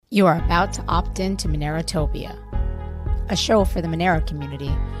You are about to opt in to Monerotopia, a show for the Monero community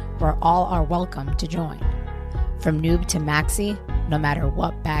where all are welcome to join. From noob to maxi, no matter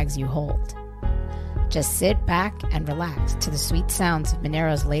what bags you hold. Just sit back and relax to the sweet sounds of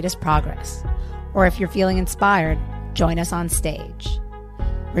Monero's latest progress. Or if you're feeling inspired, join us on stage.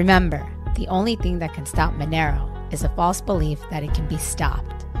 Remember, the only thing that can stop Monero is a false belief that it can be stopped.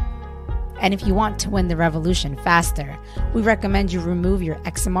 And if you want to win the revolution faster, we recommend you remove your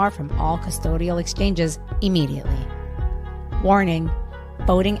XMR from all custodial exchanges immediately. Warning,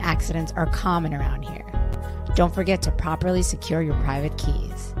 voting accidents are common around here. Don't forget to properly secure your private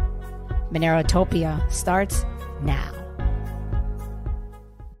keys. Monerotopia starts now.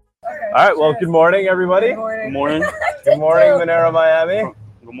 All right, well, good morning, everybody. Good morning. Good morning. Good morning, Monero Miami.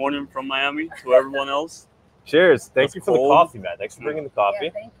 Good morning from Miami to everyone else. Cheers. Thank It's you for the cold. coffee, man. Thanks for bringing the coffee.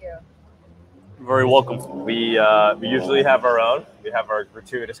 Yeah, thank you. Very welcome. We usually have our own. We have our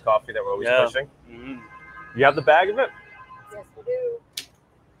gratuitous coffee that we're always pushing. Mm-hmm. You have the bag of it? Yes, we do.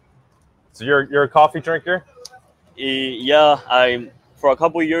 So you're a coffee drinker? Yeah, for a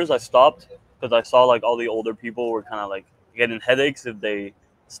couple of years I stopped because I saw like all the older people were kind of like getting headaches if they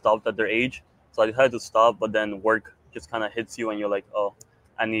stopped at their age. So I decided to stop, but then work just kind of hits you and you're like, oh,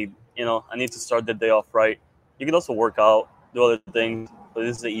 I need to start the day off right. You can also work out, do other things, but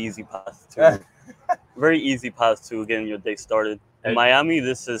this is the easy path to very easy path to getting your day started. In Miami,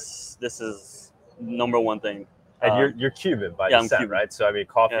 this is number one thing. And you're Cuban by I'm descent, Cuban. right? So I mean,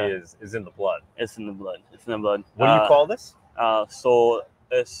 coffee is in the blood. It's in the blood. It's in the blood. What do you call this? So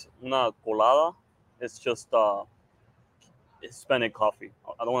es una colada. It's just Hispanic coffee.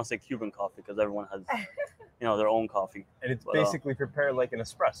 I don't want to say Cuban coffee because everyone has their own coffee. And it's basically prepared like an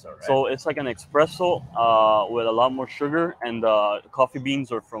espresso, right? So it's like an espresso with a lot more sugar, and coffee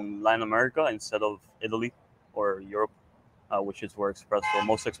beans are from Latin America instead of Italy or Europe, which is where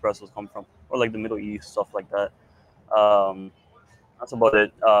most espressos come from, or like the Middle East, stuff like that. That's about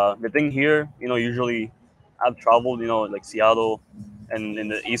it. The thing here, usually I've traveled, like Seattle and in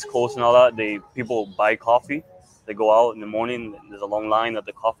the East Coast and all that, people buy coffee. They go out in the morning. There's a long line at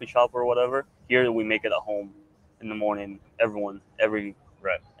the coffee shop or whatever. Here we make it at home in the morning. Everyone, every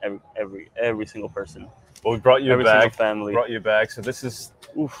single person. Well, we brought you every a bag. Single family. Brought you a bag. So this is.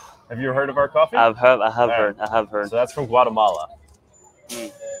 Oof. Have you heard of our coffee? I have heard. So that's from Guatemala.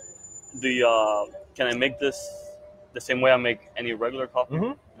 Can I make this the same way I make any regular coffee?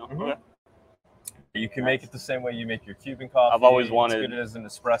 Mm-hmm. No? Mm-hmm. Okay. You can make it the same way you make your Cuban coffee. I've always wanted it as an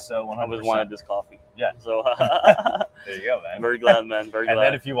espresso. 100%. I always wanted this coffee. Yeah. So there you go, man. Very glad, man. Very glad. And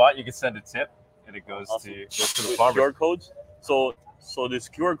then if you want, you can send a tip, and it goes Awesome. to the With farmer. QR codes. So this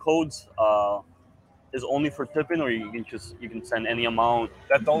QR codes is only for tipping, or you can send any amount.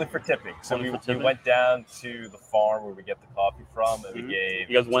 That's only for tipping. So we went down to the farm where we get the coffee from, and we gave.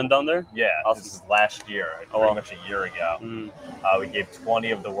 You guys went down there? Yeah. Awesome. This is last year, pretty much a year ago. We gave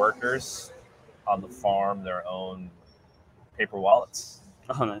 20 of the workers on the farm their own paper wallets.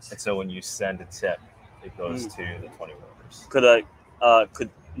 Oh, nice. And so when you send a tip, it goes to the 20 workers. Could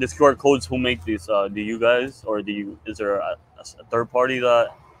these QR codes, who make these? Do you guys, or is there a third party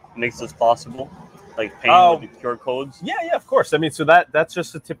that makes this possible? Like paying with the QR codes? Yeah, of course. I mean, so that's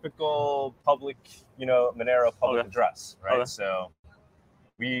just a typical public, Monero public address, right? Okay. So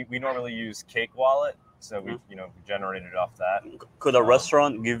we normally use Cake Wallet. So we generated off that. Could a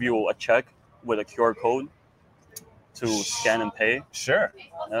restaurant give you a check with a QR code to scan and pay? Sure.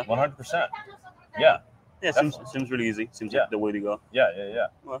 Yeah. 100%. Yeah. Yeah, seems really easy. Seems like the way to go. Yeah.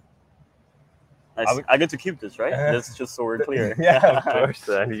 Well, I get to keep this, right? That's just so we're clear. Yeah, of course.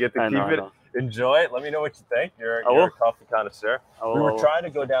 You get to keep it. Know. Enjoy it. Let me know what you think. You're a coffee connoisseur. We were trying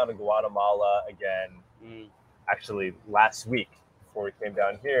to go down to Guatemala again, actually last week before we came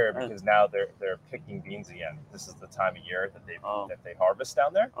down here, because now they're picking beans again. This is the time of year that they harvest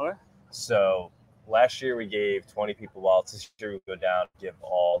down there. Okay. So last year we gave 20 people wallets. This year we go down and give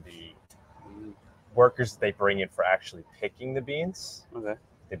all the workers that they bring in for actually picking the beans. Okay.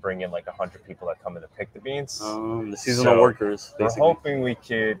 They bring in like 100 people that come in to pick the beans. The seasonal workers, basically. We're hoping we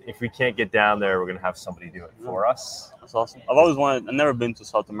could, if we can't get down there, we're going to have somebody do it for us. That's awesome. I've never been to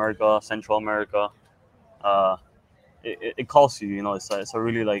South America, Central America. It calls you, it's a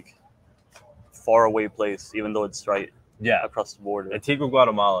really like far away place, even though it's right across the border. Antigua,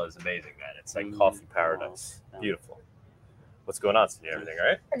 Guatemala is amazing, man. It's like coffee paradise. Yeah. Beautiful. What's going on, Cindy? Everything all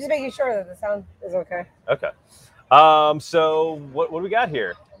right? I'm just making sure that the sound is okay. Okay. So what do we got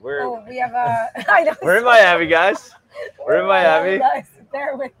here? We have I know. We're in Miami, guys. We're in Miami.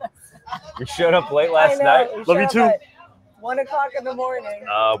 Bear with us. We showed up late last night. Love you too. 1 o'clock in the morning.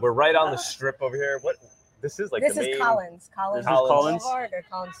 We're right on the strip over here. This is like this the main. Is Collins. This is Collins.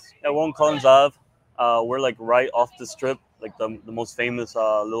 Yeah, one Collins Ave. We're like right off the strip, like the most famous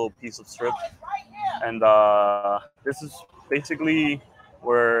little piece of strip. And this is basically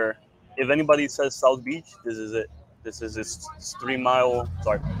where, if anybody says South Beach, this is it. This is this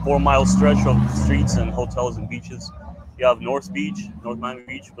 4-mile stretch of streets and hotels and beaches. You have North Miami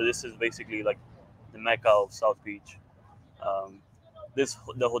Beach, but this is basically like the mecca of South Beach.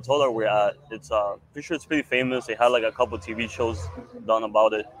 The hotel that we're at, it's pretty sure it's pretty famous. They had like a couple TV shows done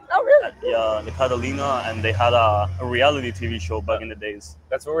about it. Oh, really? Yeah, the Catalina, and they had a reality TV show back in the days.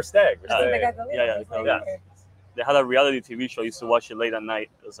 That's where we're staying. Yeah. They had a reality TV show. I used to watch it late at night.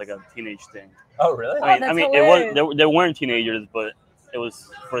 It was like a teenage thing. Oh, really? I mean, it was they weren't teenagers, but it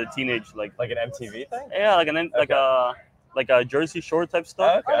was for the teenage like an MTV thing. Yeah, like a Jersey Shore type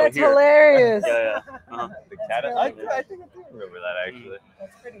stuff. Oh, that's hilarious. Yeah. The cat. I think I do remember that actually.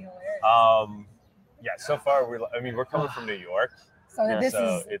 That's pretty hilarious. Yeah. So far, we're coming from New York. So this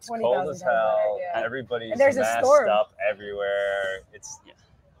is it's 20,000 cold as hell. Yeah. Everybody's there's masked a storm up everywhere. It's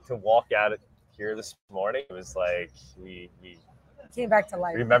to walk out here this morning. It was like we came back to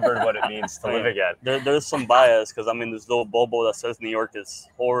life. Remembered what it means to live again. There's some bias because I'm in this little bubble that says New York is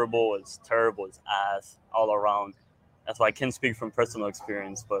horrible, it's terrible, it's ass all around. That's why I can't speak from personal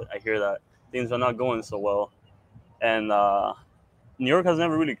experience, but I hear that things are not going so well. And New York has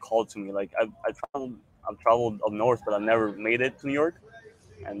never really called to me. Like I've traveled up north, but I've never made it to New York.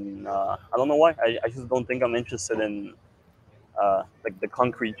 And I don't know why. I just don't think I'm interested in like the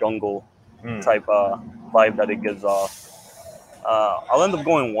concrete jungle type vibe that it gives off. I'll end up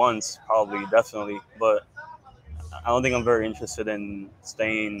going once, probably, definitely, but I don't think I'm very interested in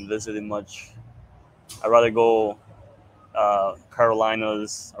staying, visiting much. I'd rather go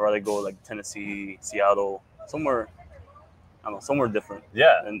Carolinas. I'd rather go like Tennessee, Seattle, somewhere. I don't know, somewhere different.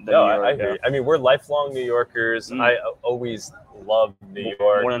 Yeah, than no, New York, I agree. I mean, we're lifelong New Yorkers. I always loved New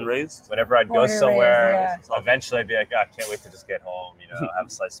York. Born and raised. Whenever I'd go somewhere, eventually I'd be like, I can't wait to just get home. Have a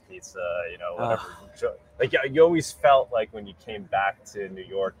slice of pizza. Whatever. Like you always felt like when you came back to New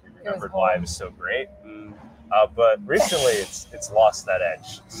York, you remembered why it was so great. But recently, it's lost that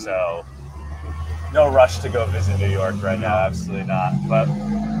edge. So no rush to go visit New York right now. Absolutely not. But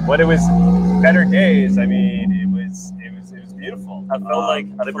when it was better days, I mean, it was beautiful. I felt like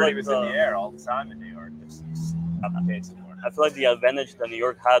Liberty was in the air all the time in New York. It's not the case anymore. I feel like the advantage that New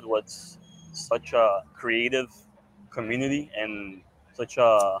York had was such a creative community and such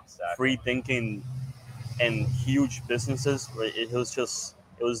a free thinking and huge businesses. It was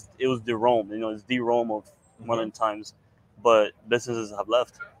the Rome. It's the Rome of modern times. But businesses have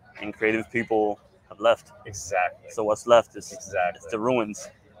left, and creative people have left. Exactly. So what's left is it's the ruins.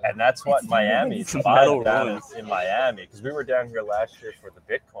 And that's what Miami vibe down in Miami, because we were down here last year for the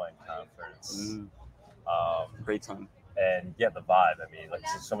Bitcoin conference. Great time. And yeah, the vibe. I mean, like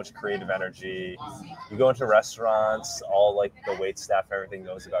there's so much creative energy. You go into restaurants, all like the wait staff, everything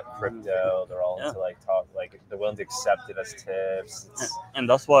knows about crypto. They're all into like talk, like they're willing to accept it as tips. And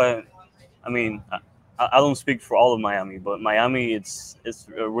that's why, I mean, I don't speak for all of Miami, but Miami, it's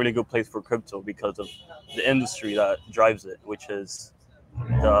a really good place for crypto because of the industry that drives it, which is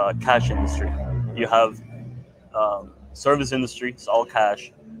the cash industry. You have service industry, it's all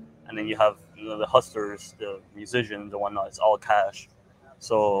cash, and then you have the hustlers, the musicians, and whatnot. It's all cash.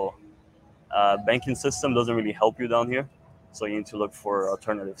 So banking system doesn't really help you down here, so you need to look for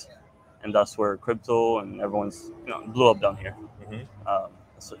alternatives, and that's where crypto and everyone's blew up down here.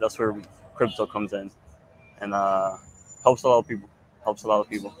 So that's where crypto comes in, and helps a lot of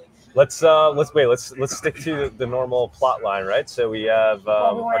people. Let's stick to the normal plot line, right? So we have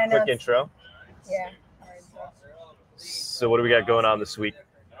a quick intro. Yeah. So what do we got going on this week?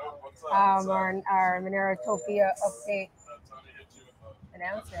 Our Monerotopia update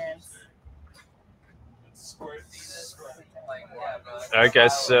announcements. All right,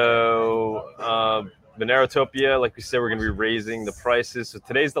 guys. So Monerotopia, like we said, we're going to be raising the prices. So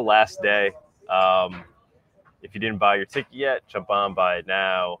today's the last day. If you didn't buy your ticket yet, jump on, buy it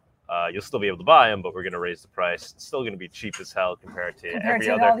now. You'll still be able to buy them, but we're going to raise the price. It's still going to be cheap as hell compared to every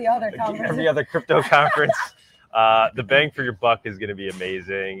other crypto conference. The bang for your buck is going to be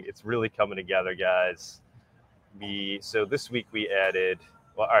amazing. It's really coming together, guys. So this week we added.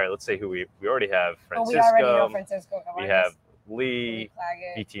 Well, all right. Let's say who we already have. Francisco. We already know Francisco. We have Lee,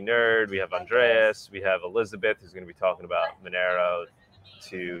 BT Nerd. We have Andreas. We have Elizabeth, who's going to be talking about Monero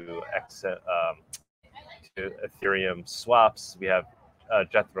to Ethereum swaps. We have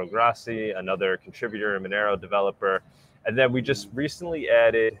Jethro Grassi, another contributor and Monero developer. And then we just recently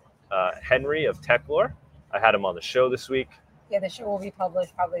added Henry of Techlore. I had him on the show this week. Yeah, the show will be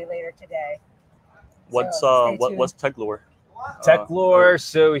published probably later today. What's Techlore? Techlore.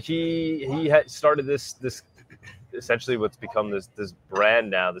 So he had started this essentially what's become this brand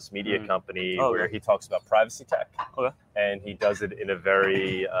now, this media company where he talks about privacy tech. Okay. And he does it in a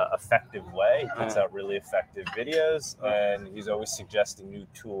very effective way. He puts out really effective videos, and he's always suggesting new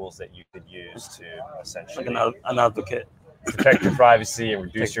tools that you could use to essentially like an advocate. Protect your privacy and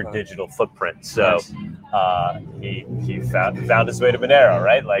reduce your digital footprint. So he found his way to Monero,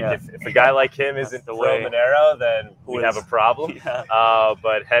 right? Like if a guy like him isn't pro Monero, then we have a problem. Yeah.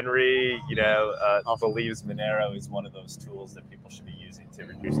 But Henry, believes Monero is one of those tools that people should be using to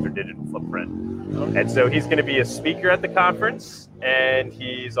reduce their digital footprint. And so he's going to be a speaker at the conference, and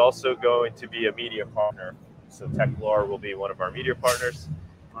he's also going to be a media partner. So Techlore will be one of our media partners.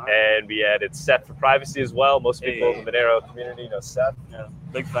 And we added Seth for privacy as well. Most people in the Monero community know Seth. Yeah,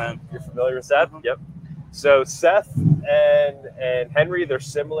 big fan. You're familiar with Seth? Yep. So Seth and Henry, they're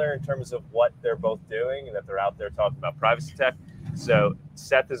similar in terms of what they're both doing, and that they're out there talking about privacy tech. So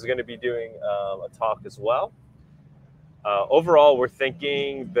Seth is going to be doing a talk as well. Overall, we're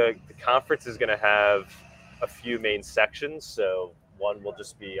thinking the conference is going to have a few main sections. So one will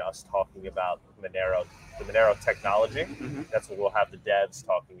just be us talking about Monero, the Monero technology. Mm-hmm. That's what we'll have the devs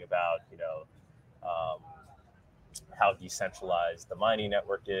talking about, how decentralized the mining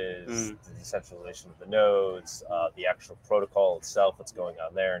network is, the decentralization of the nodes, the actual protocol itself, what's going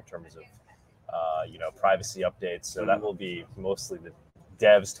on there in terms of, privacy updates. So that will be mostly the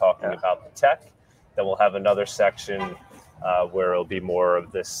devs talking about the tech. Then we'll have another section where it'll be more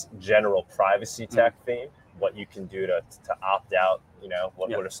of this general privacy tech theme. What you can do to opt out,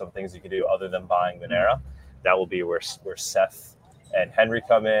 what are some things you can do other than buying Monero. That will be where Seth and Henry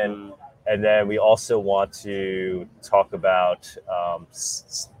come in. And then we also want to talk about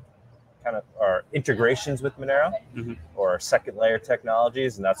kind of our integrations with Monero or second layer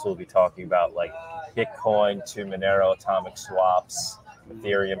technologies. And that's what we'll be talking about, like Bitcoin to Monero atomic swaps,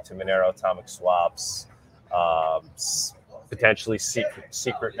 Ethereum to Monero atomic swaps, potentially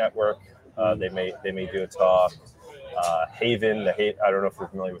secret network. They may do a talk. Haven, I don't know if you're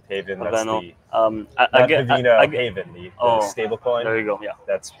familiar with Haven. That's Haven, the stable coin. There you go. Yeah,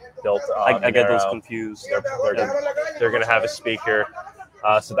 that's built on. I get those confused. They're going to have a speaker,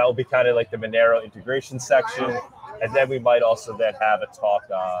 so that will be kind of like the Monero integration section, and then we might also then have a talk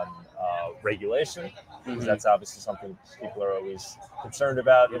on regulation, because that's obviously something people are always concerned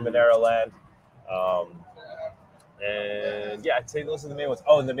about in Monero land. And I'd say those are the main ones.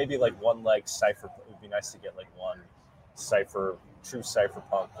 Oh, and then maybe like one cipher. It would be nice to get one true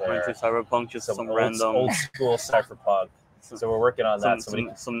cypherpunk there. True cypherpunk, just some random old school cypherpunk. So we're working on that.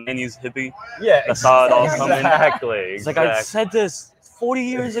 Some 90s hippie. Yeah, I saw it all coming. Exactly. It's like, I said this 40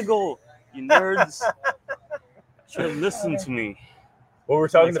 years ago. You nerds should have listened to me. Well, we're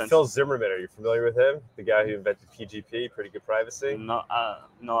talking to Phil Zimmerman. Are you familiar with him? The guy who invented PGP, Pretty Good Privacy? No,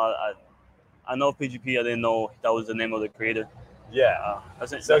 I know PGP. I didn't know that was the name of the creator. Yeah.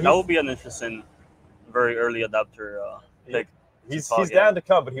 So that would be an interesting, very early adapter pick. He's down to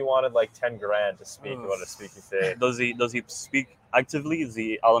come, but he wanted $10,000 to speak. He wanted a speaking thing. Does he speak actively? Is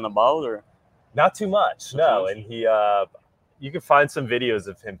he out and about or? Not too much, no. And he, you can find some videos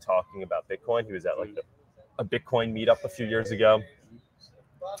of him talking about Bitcoin. He was at a Bitcoin meetup a few years ago.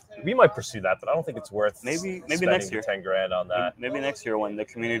 We might pursue that, but I don't think it's worth maybe next year $10,000 on that. Maybe next year when the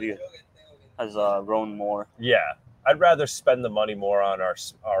community has grown more. Yeah, I'd rather spend the money more on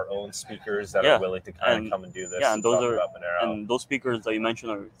our own speakers that are willing to kind of come and do this. Yeah, and those speakers that you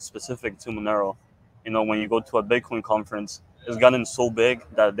mentioned are specific to Monero. When you go to a Bitcoin conference, it's gotten so big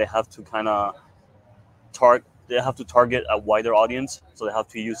that they have to kind of target a wider audience, so they have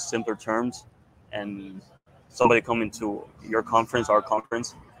to use simpler terms. And somebody coming to your conference, our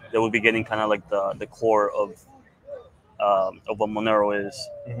conference, they will be getting kind of like the core of what Monero is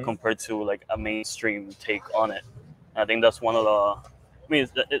compared to a mainstream take on it. And I think that's one of the.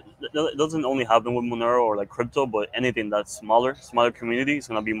 It doesn't only happen with Monero or crypto, but anything that's smaller community is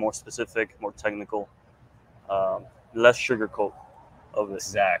gonna be more specific, more technical, less sugarcoat of it.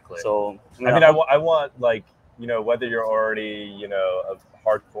 Exactly. So I want whether you're already a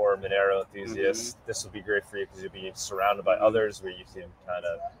hardcore Monero enthusiast, this will be great for you because you'll be surrounded by others where you can kind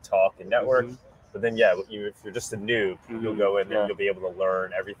of talk and network. But then, if you're just a noob, you'll go in and you'll be able to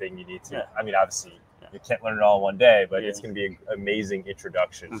learn everything you need to. Yeah. I mean, obviously, you can't learn it all in one day, but it's going to be an amazing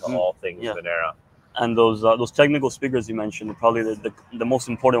introduction to all things Monero. And those technical speakers you mentioned are probably the most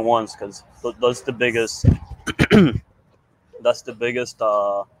important ones, because that's the biggest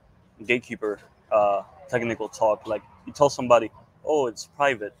gatekeeper technical talk. You tell somebody, oh, it's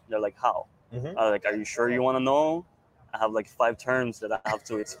private. They're like, how? Are you sure you want to know? I have like 5 terms that I have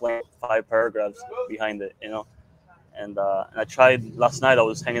to explain, 5 paragraphs behind it, And I tried last night. I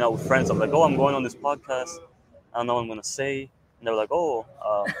was hanging out with friends. I'm like, oh, I'm going on this podcast. I don't know what I'm gonna say. And they were like, oh,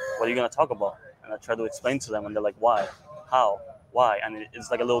 what are you gonna talk about? And I tried to explain to them, and they're like, why, how, why? And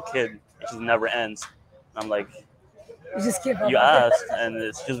it's like a little kid. It just never ends. And I'm like, you asked, and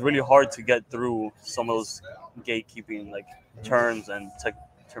it's just really hard to get through some of those gatekeeping like terms and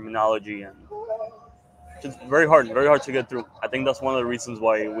terminology, and just very hard to get through. I think that's one of the reasons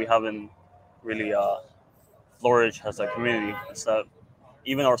why we haven't really flourished as a community. Is that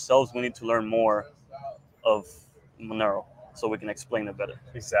even ourselves, we need to learn more of Monero so we can explain it better.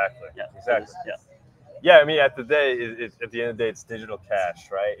 Exactly. Yeah. Exactly. Yeah. Yeah, I mean, at the end of the day, it's digital cash,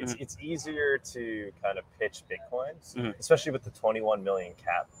 right? It's easier to kind of pitch Bitcoins, especially with the 21 million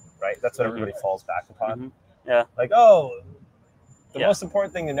cap, right? That's what everybody falls back upon. Yeah. Like, oh, the most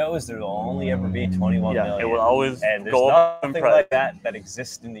important thing to know is there will only ever be 21 million. It will always and there's go up nothing like that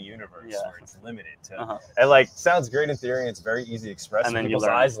exists in the universe where it's limited to. And like, sounds great in theory, and it's very easy to express. And then people's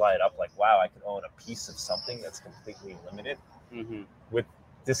eyes light up like, wow, I could own a piece of something that's completely limited with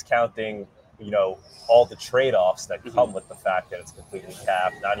discounting, all the trade-offs that come with the fact that it's completely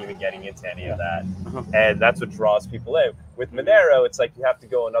capped, not even getting into any of that. And that's what draws people in. With Monero, it's like you have to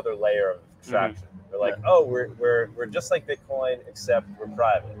go another layer of abstraction. We're like, oh, we're just like Bitcoin, except we're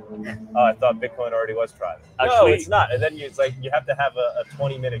private. Oh, I thought Bitcoin already was private. Actually, no, it's not. And then it's like you have to have a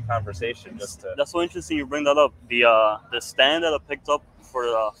 20-minute conversation just to. That's so interesting you bring that up. The stand that I picked up for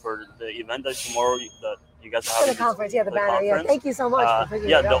the event that tomorrow that you guys are having. For the conference, the banner. Yeah, thank you so much. For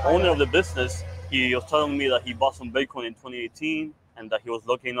the owner of the business, he was telling me that he bought some Bitcoin in 2018 and that he was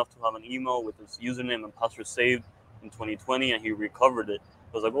lucky enough to have an email with his username and password saved in 2020, and he recovered it.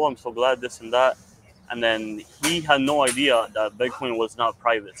 I was like, oh, I'm so glad, this and that. And then he had no idea that Bitcoin was not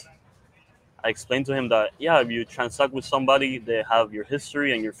private. I explained to him that, if you transact with somebody, they have your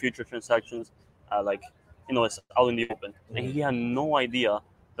history and your future transactions, it's out in the open. And he had no idea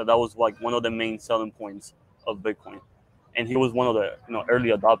that was like one of the main selling points of Bitcoin. And he was one of the early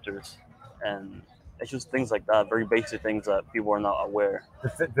adopters. And it's just things like that, very basic things that people are not aware.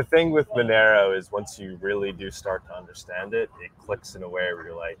 The thing with Monero is once you really do start to understand it, it clicks in a way where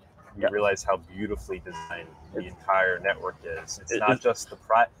you're like, you realize how beautifully designed the entire network is. It's not just the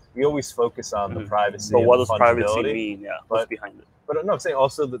we always focus on the privacy. But what does privacy mean? Yeah, what's behind it? But no, I'm saying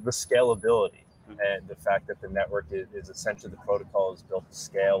also the scalability and the fact that the network is essentially the protocol is built to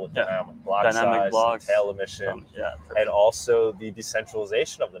scale with dynamic block size, tail emission, and also the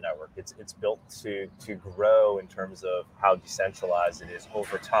decentralization of the network. It's built to grow in terms of how decentralized it is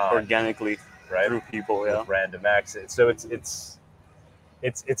over time, organically, right, through people, with random access. So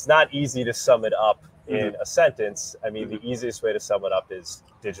it's not easy to sum it up in a sentence. I mean, the easiest way to sum it up is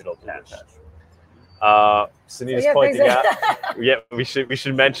digital cash. Sunita's pointing out. We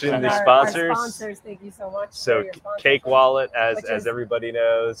should mention the sponsors. Our sponsors, thank you so much. So Cake Wallet, as everybody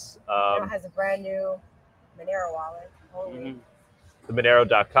knows, now has a brand new Monero wallet. The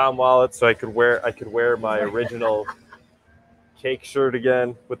Monero.com wallet. So I could wear my original Cake shirt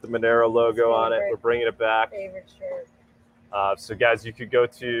again with the Monero logo on it. We're bringing it back. Favorite shirt. So guys, you could go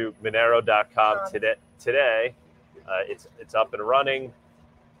to Monero.com today. It's up and running.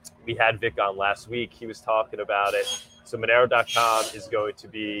 We had Vic on last week. He was talking about it. So Monero.com is going to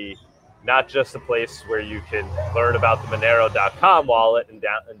be not just a place where you can learn about the Monero.com wallet and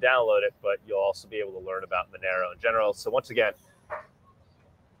download it, but you'll also be able to learn about Monero in general. So once again,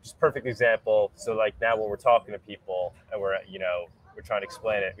 just perfect example. So like now when we're talking to people and we're trying to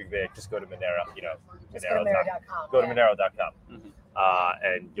explain it, we can be like, just go to Monero, Monero.com. Go to Monero.com.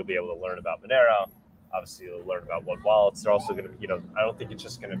 And you'll be able to learn about Monero. Obviously, you'll learn about what wallets. They're also going to, I don't think it's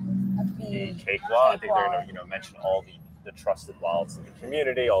just going to be Cake Wallet. I think they're going to, mention all the trusted wallets in the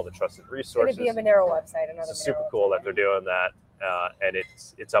community, all the trusted resources. It's going to be a Monero website. It's super cool that they're doing that, and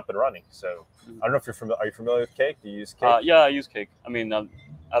it's up and running. So I don't know if you're familiar. Are you familiar with Cake? Do you use Cake? Yeah, I use Cake. I mean,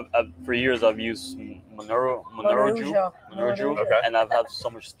 for years I've used Monero, okay. And I've had so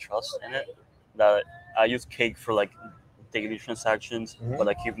much trust in it that I use Cake for like daily transactions, but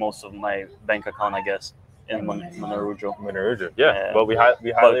I keep most of my bank account, I guess, in Monero. Yeah. Well, we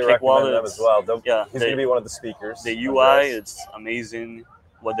highly recommend them as well. He's going to be one of the speakers. The UI, it's amazing.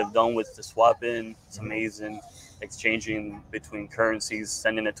 What they've done with the swap-in, it's amazing. Exchanging between currencies,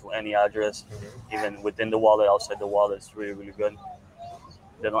 sending it to any address, even within the wallet, outside the wallet, it's really, really good.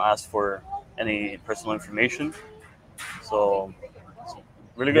 They don't ask for any personal information. So, it's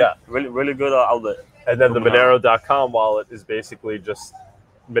really good. Yeah. Really, really good outlet. And then the Monero.com wallet is basically just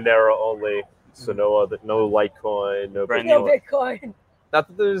Monero only. So no Litecoin, no Bitcoin. Not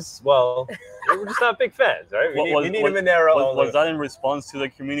that there's, well, we're just not big fans, right? We need a Monero. Was that in response to the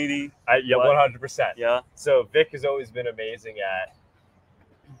community? Yeah, 100%. Yeah. So Vic has always been amazing at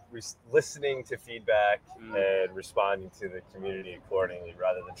listening to feedback and responding to the community accordingly,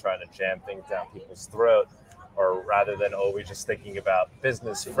 rather than trying to jam things down people's throat, or rather than always just thinking about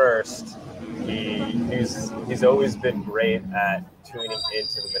business first. He's always been great at tuning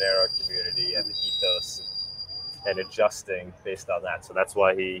into the Monero community and the ethos and adjusting based on that. So that's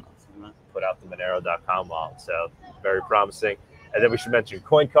why he put out the Monero.com wallet. So very promising. And then we should mention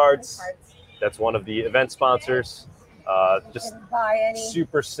Coin Cards. That's one of the event sponsors. Just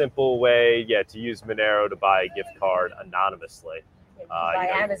super simple way, to use Monero to buy a gift card anonymously. Buy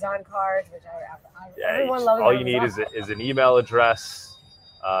Amazon cards, which everyone loves. All you need is an email address,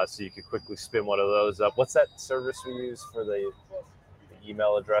 so you can quickly spin one of those up. What's that service we use for the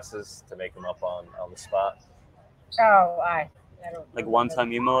email addresses to make them up on the spot? Oh, I don't. Like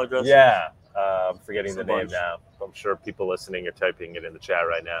one-time email address? Yeah, I'm forgetting the name now. I'm sure people listening are typing it in the chat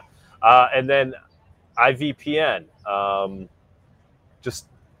right now. And then iVPN, just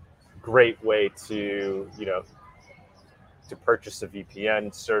great way to to purchase a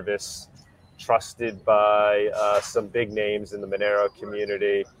VPN service, trusted by some big names in the Monero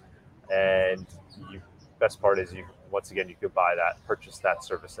community. And best part is you could purchase that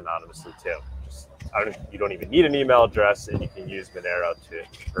service anonymously too. You don't even need an email address, and you can use Monero to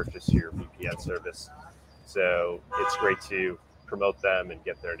purchase your VPN service. So it's great to promote them and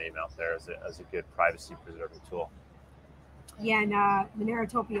get their name out there as a good privacy preserving tool. Yeah, and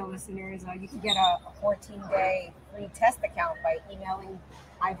Monerotopia listeners, you can get a 14-day free test account by emailing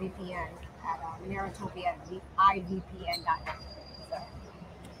iVPN at monerotopia@ivpn.net. So,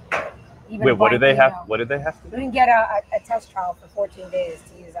 wait, what do they have? What did they have to do? You can get a test trial for 14 days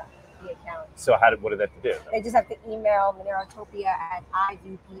to use the account. So what do they have to do? They just have to email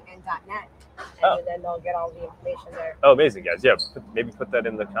monerotopia@ivpn.net, and then they'll get all the information there. Oh, amazing, guys. Yeah, maybe put that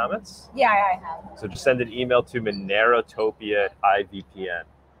in the comments. Yeah, I have. So just send an email to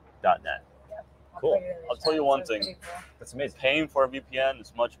monerotopia@ivpn.net. Yep. Cool. I'll tell you one thing. Cool. That's amazing. Paying for a VPN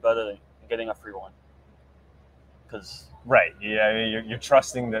is much better than getting a free one. Right. Yeah, you're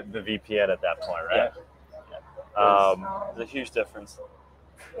trusting the VPN at that point, right? Yeah. There's a huge difference.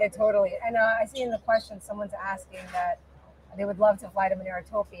 Yeah, totally. And I see in the question someone's asking that they would love to fly to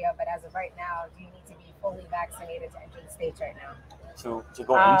Monerotopia, but as of right now, do you need to be fully vaccinated to enter the States right now? To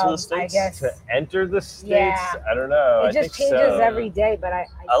go into the States? I guess. To enter the States? Yeah. I don't know. It just changes every day, but I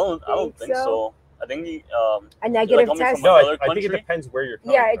don't think so. I think a negative test. No, I think it depends where you're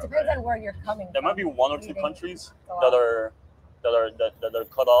coming from. Yeah, it depends on where you're coming from. There might be one or two countries that are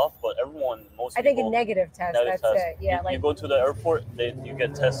cut off, but most I think a negative test. That's it. Yeah, you go to the airport, you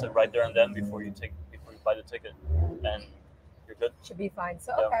get tested right there and then before you buy the ticket, and you're good. Should be fine.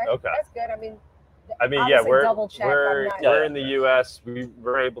 So okay, that's good. I mean, we're in the U.S.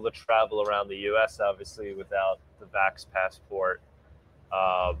 We're able to travel around the U.S. obviously without the Vax passport,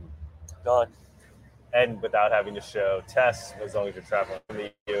 and without having to show tests as long as you're traveling in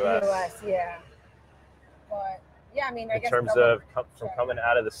the U.S. Yeah, but. Yeah, I mean, I in guess terms of coming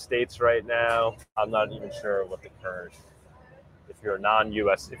out of the States right now, I'm not even sure what the current. If you're a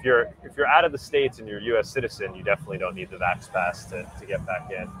non-U.S., if you're out of the States and you're a U.S. citizen, you definitely don't need the Vax pass to get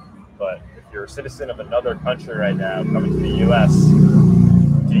back in. But if you're a citizen of another country right now coming to the U.S.,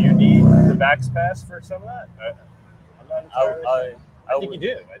 do you need the Vax pass for some of that? I'm not entirely sure. I think you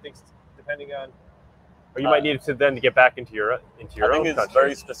do. I think depending on, or you might need it to then to get back into your own country. I think it's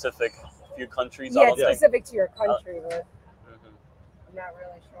very specific. Few countries. Yeah, it's specific to your country, but I'm not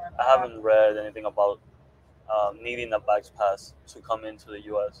really sure. I haven't read anything about needing a Vax pass to come into the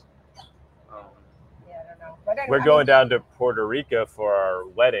U.S. Yeah, I don't know. But we're going down to Puerto Rico for our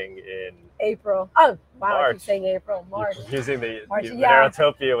wedding in April. Oh, wow! March. I keep saying April, March. You're using the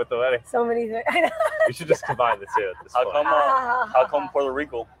Monerotopia with the wedding. So many things. We should just combine the two at this point. How come Puerto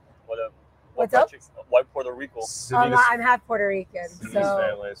Rico? What's up? Why Puerto Rico? I'm half Puerto Rican, so you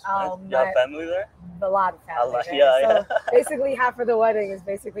have family there? A lot of family. Yeah. So basically, half of the wedding is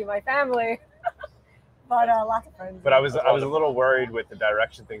basically my family, but lots of friends. But I was a little worried with the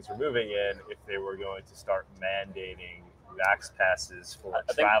direction things were moving in if they were going to start mandating Vax passes for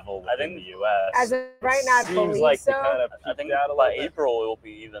travel within the U.S. As of right now, I believe like so. I think by April it will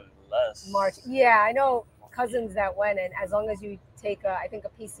be even less. March. Yeah, I know cousins that went, and as long as you take a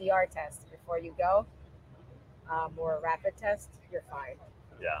PCR test before you go, or a rapid test, you're fine.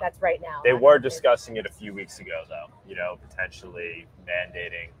 Yeah, that's right now. They were discussing it a few weeks ago, though. Potentially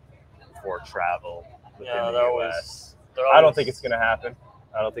mandating for travel within the U.S. I don't think it's going to happen.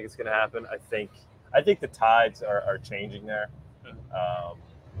 I think the tides are changing there.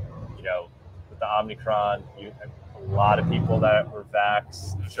 You know, with the Omicron, you had a lot of people that were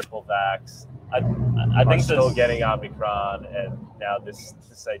vaxxed, triple vaxxed. I think still getting Omicron, and now this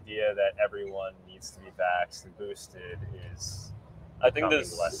idea that everyone needs to be vaxxed and boosted is. I think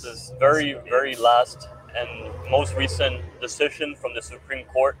this very last and most recent decision from the Supreme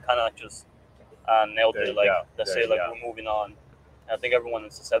Court kind of just nailed it. Like they say, like we're moving on. And I think everyone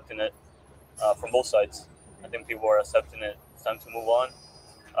is accepting it from both sides. I think people are accepting it. It's time to move on.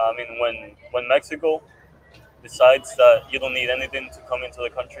 I mean, when Mexico decides that you don't need anything to come into the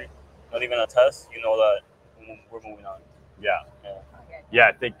country, not even a test, you know that we're moving on. Yeah.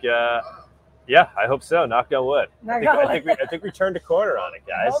 I think. I hope so. Knock on wood. I think we turned a corner on it,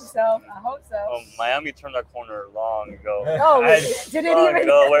 guys. I hope so. Miami turned that corner long ago. Oh, did it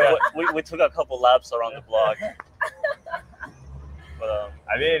even? We took a couple laps around the block. But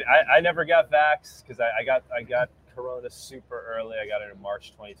I mean, I never got vaxxed because I got Corona super early. I got it in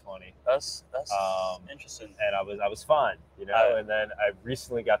March 2020. That's interesting. And I was fine, you know. And then I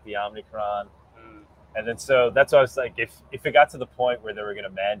recently got the Omicron. And then so that's why I was like, if it got to the point where they were going to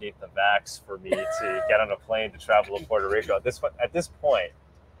mandate the vax for me to get on a plane to travel to Puerto Rico, at this point,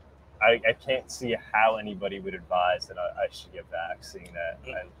 I can't see how anybody would advise that I should get vaxxed, seeing that.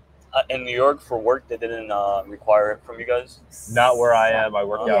 In New York for work, they didn't require it from you guys? Not where I am. I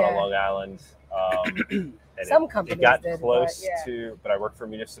work out on Long Island. And some companies it got close to, but I work for a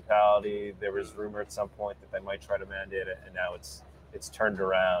municipality. There was rumor at some point that they might try to mandate it, and now it's turned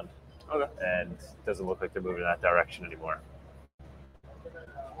around. Okay. And it doesn't look like they're moving in that direction anymore.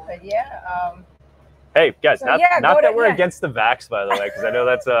 But hey, guys, not that we're against the vax, by the way, because I know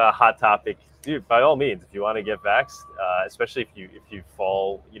that's a hot topic. Dude, by all means, if you want to get vaxxed, especially if you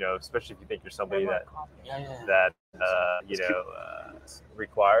fall, you know, especially if you think you're somebody that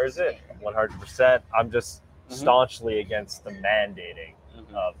requires it, 100%. I'm just staunchly against the mandating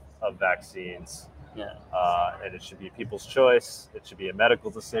of vaccines. And it should be people's choice. It should be a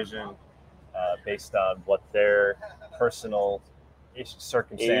medical decision based on what their personal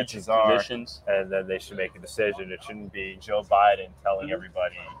circumstances are, conditions. And then they should make a decision. It shouldn't be Joe Biden telling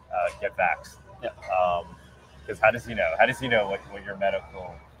everybody get vaxxed. Because how does he know? How does he know what your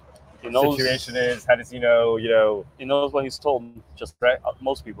medical situation is? How does he know? You know, he knows what he's told. Just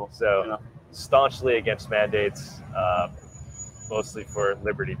most people. So staunchly against mandates, mostly for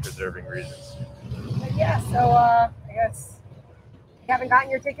liberty-preserving reasons. But so I guess if you haven't gotten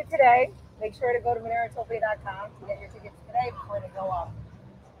your ticket today, make sure to go to Moneratopia.com to get your tickets today before they go up.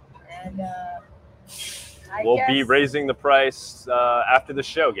 And we'll be raising the price after the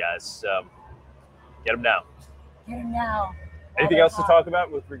show, guys. So get them now. Get them now. Anything else to talk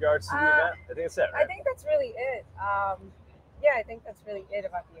about with regards to the event? I think that's it, right? I think that's really it. I think that's really it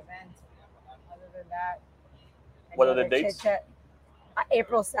about the event. Other than that, what are the dates?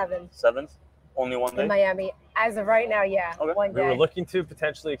 April 7th. 7th? Only one day? In Miami. As of right now, okay. One day. We were looking to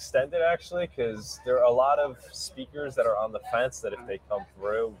potentially extend it, actually, because there are a lot of speakers that are on the fence that if they come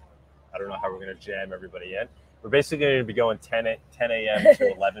through, I don't know how we're going to jam everybody in. We're basically going to be going 10 a.m.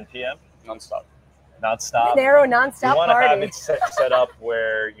 to 11 p.m. Nonstop. Narrow nonstop party. We want to have it set up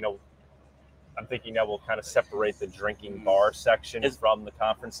where, you know, I'm thinking that we'll kind of separate the drinking bar section from the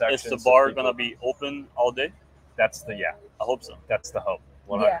conference section. Is the bar going to be open all day? That's I hope so. That's the hope.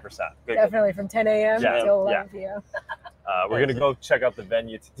 100%. Definitely from 10 a.m. until 11 p.m. We're going to go check out the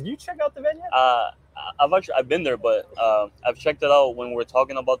venue. Did you check out the venue? I've been there, but I've checked it out when we were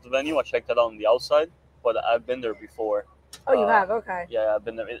talking about the venue. I checked it out on the outside, but I've been there before. Oh, you have? Okay. Yeah, I've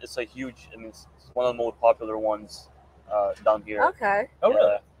been there. It's a huge, it's one of the most popular ones down here. Okay. Oh,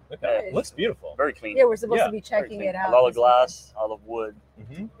 really? Okay. It looks beautiful. Very clean. Yeah, we're supposed to be checking it out. A lot of glass, a lot of wood.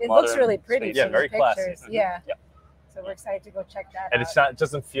 Mm-hmm. It looks really pretty. Yeah, very classy. Yeah. So we're excited to go check that out. And it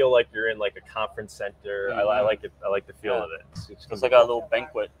doesn't feel like you're in like a conference center. Mm-hmm. I like it. I like the feel of it. It's like a little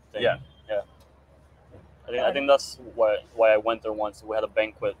banquet thing. Yeah. I think that's why I went there once. We had a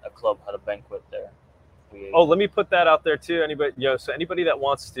banquet. A club had a banquet there. Let me put that out there too. Anybody that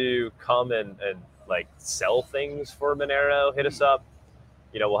wants to come and like sell things for Monero, hit us up.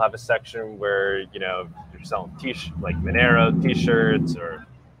 You know, we'll have a section where, you know, you're selling like Monero t-shirts or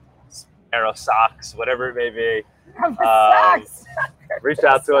Monero socks, whatever it may be. Reach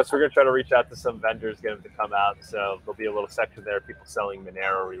out to us. We're going to try to reach out to some vendors, get them to come out. So there'll be a little section there, people selling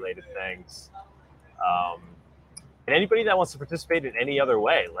Monero related things. And anybody that wants to participate in any other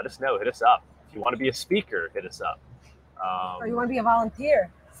way, let us know. Hit us up. If you want to be a speaker, hit us up. Or you want to be a volunteer,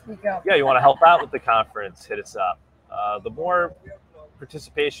 speak up. Yeah, you want to help out with the conference, hit us up. The more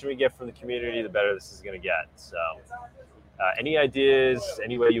participation we get from the community, the better this is going to get. So any ideas,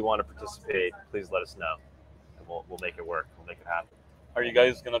 any way you want to participate, please let us know. we'll make it work. We'll make it happen. Are you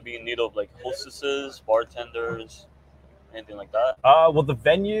guys gonna be in need of like hostesses, bartenders, anything like that? Well, the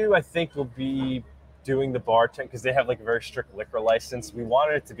venue I think will be doing the bartend because they have like a very strict liquor license. We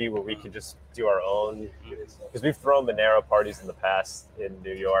wanted it to be where we could just do our own, because we've thrown Monero parties in the past in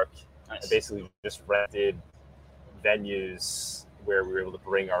New York. Nice. And basically just rented venues where we were able to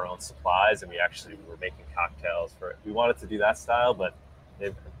bring our own supplies, and we actually were making cocktails for it. We wanted to do that style, but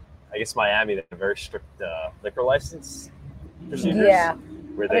I guess Miami, they have a very strict liquor license procedures. Yeah,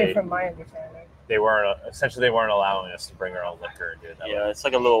 where from my understanding, they weren't allowing us to bring our own liquor and do it that way. Yeah, it's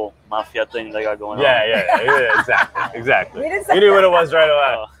like a little mafia thing they got going on. Yeah, exactly. We knew what it was right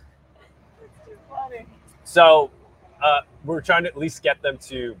away. Funny. So we're trying to at least get them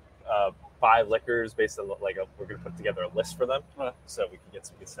to buy liquors based on we're going to put together a list for them, so we can get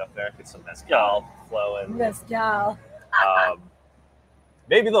some good stuff there, get some mezcal flowing. Mezcal.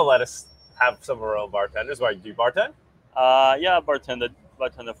 Maybe they'll let us have some of our own bartenders. Why, do you bartend? Yeah, I bartended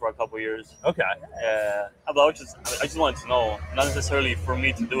for a couple of years. Okay. Yeah, but I just wanted to know, not necessarily for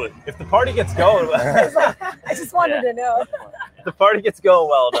me to do it. If the party gets going, I just wanted to know. If the party gets going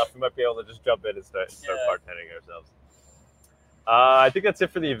well enough, we might be able to just jump in and start bartending ourselves. I think that's it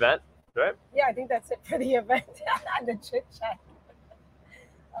for the event, right? Yeah, I think that's it for the event. The chit chat.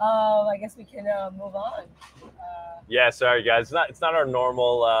 I guess we can move on. Yeah, sorry guys, it's not our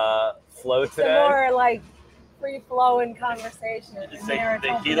normal flow today. It's more like free-flowing conversation. It's like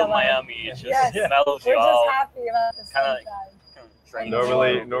the heat of Miami. It just We're mellows you out. just happy about the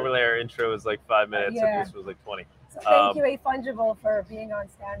sunshine. Normally our intro is like 5 minutes, and this was like 20. So thank you, A Fungible, for being on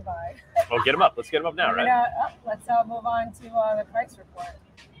standby. Well, get him up. Let's get him up now, right? Let's move on to the price report.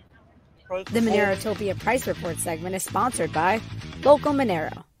 The Monerotopia Price Report segment is sponsored by Local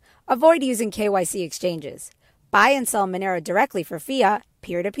Monero. Avoid using KYC exchanges. Buy and sell Monero directly for fiat,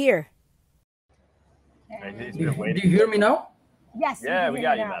 peer-to-peer. Do you hear me now? Yes. Yeah, we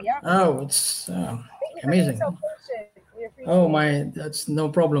got you, man. Yep. Oh, it's amazing. So that's no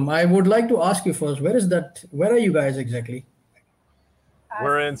problem. I would like to ask you first, where are you guys exactly?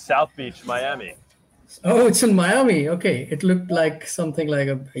 We're in South Beach, Miami. Oh, it's in Miami. Okay. It looked like something like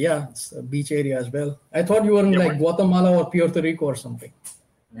it's a beach area as well. I thought you were in Guatemala or Puerto Rico or something.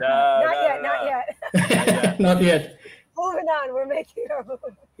 Not yet. Not yet. Moving on, we're making our move.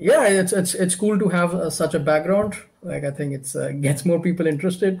 Yeah, it's cool to have such a background. Like, I think it's gets more people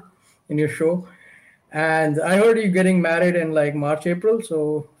interested in your show. And I heard you getting married in like March, April.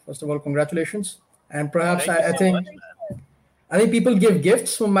 So first of all, congratulations. And perhaps I think people give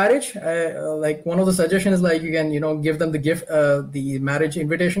gifts for marriage. Like one of the suggestions is like you can give them the gift, the marriage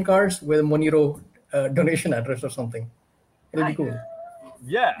invitation cards with a Monero donation address or something. It'll be cool.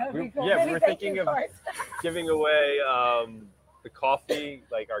 Yeah, we were thinking of giving away the coffee,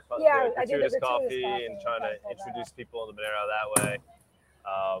 like our gratuitous coffee, and trying to introduce people in the Monero that way.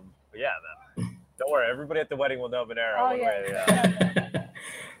 But yeah, man, don't worry, everybody at the wedding will know Monero.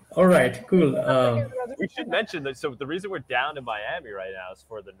 All right, cool. We should mention that. So the reason we're down in Miami right now is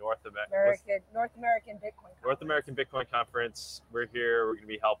for the North American Bitcoin Conference. We're here. We're going to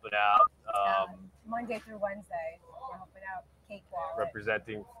be helping out Monday through Wednesday. We're helping out Cake Wallet.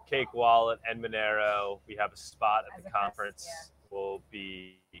 Representing Cake Wallet and Monero. We have a spot at the conference. We'll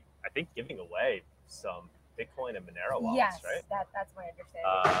be, I think, giving away some Bitcoin and Monero wallets, right? That's my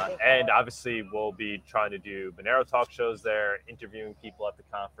understanding. And obviously, we'll be trying to do Monero talk shows there, interviewing people at the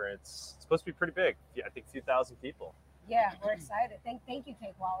conference. It's supposed to be pretty big. Yeah, I think a few thousand people. Yeah, we're excited. Thank you,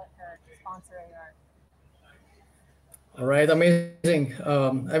 Cake Wallet, for sponsoring our. All right, amazing.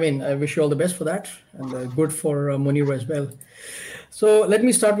 I wish you all the best for that, and good for Monero as well. So let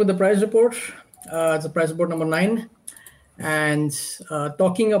me start with the price report. It's the price report number 9, and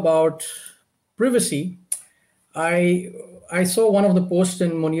talking about privacy. I saw one of the posts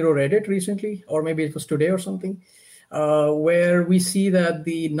in Monero Reddit recently, or maybe it was today or something, where we see that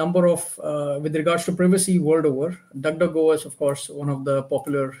the number of, with regards to privacy world over, DuckDuckGo is, of course, one of the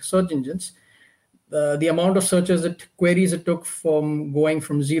popular search engines. The amount of queries it took from going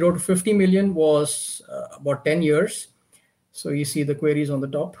from 0 to 50 million was about 10 years. So you see the queries on the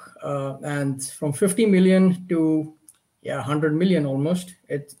top. And from 50 million to 100 million almost,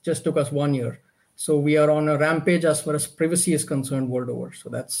 it just took us 1 year. So we are on a rampage as far as privacy is concerned world over. So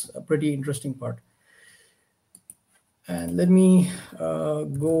that's a pretty interesting part. And let me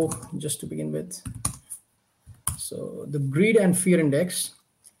go just to begin with. So the greed and fear index.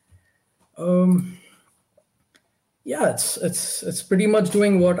 It's pretty much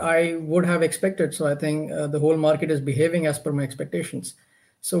doing what I would have expected. So I think the whole market is behaving as per my expectations.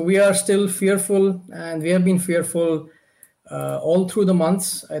 So we are still fearful, and we have been fearful All through the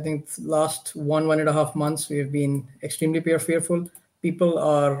months, I think last 1.5 months, we have been extremely fearful. People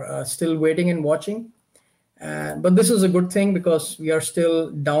are still waiting and watching. But this is a good thing because we are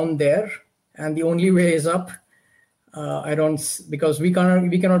still down there and the only way is up. Because we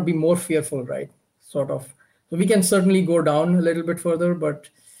cannot be more fearful, right? Sort of. So we can certainly go down a little bit further, but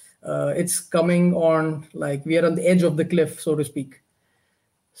it's coming on, like we are on the edge of the cliff, so to speak.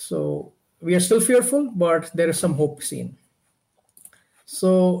 So we are still fearful, but there is some hope seen.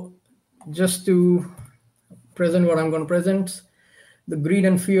 So just to present what I'm going to present, the greed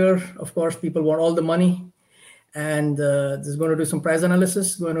and fear, of course, people want all the money. And this is going to do some price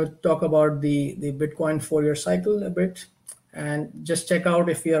analysis. Going to talk about the Bitcoin 4-year cycle a bit, and just check out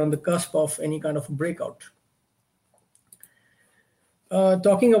if we are on the cusp of any kind of breakout.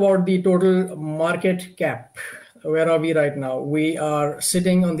 Talking about the total market cap, where are we right now? We are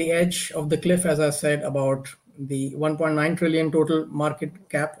sitting on the edge of the cliff, as I said, about the 1.9 trillion total market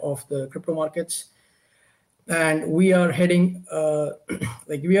cap of the crypto markets. And we are heading,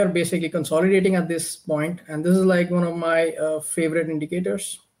 we are basically consolidating at this point. And this is like one of my favorite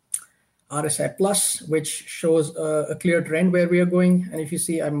indicators, RSI Plus, which shows a clear trend where we are going. And if you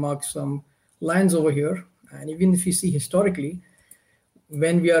see, I marked some lines over here. And even if you see historically,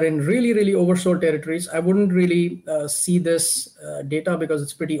 when we are in really, really oversold territories, I wouldn't really see this data because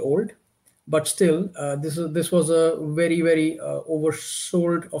it's pretty old. But still, this was a very, very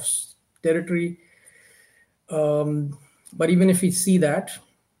oversold of territory. But even if we see that,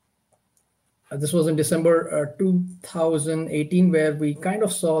 this was in December 2018, where we kind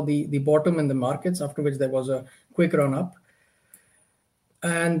of saw the bottom in the markets, after which there was a quick run up.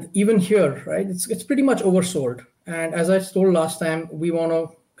 And even here, right, it's pretty much oversold. And as I told last time, we want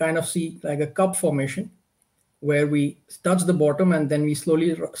to kind of see like a cup formation where we touch the bottom and then we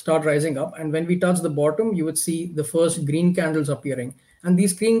slowly start rising up. And when we touch the bottom, you would see the first green candles appearing. And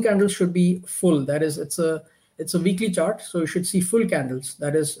these green candles should be full. That is, it's a weekly chart, so you should see full candles.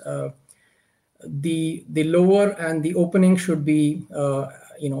 That is, the lower and the opening should be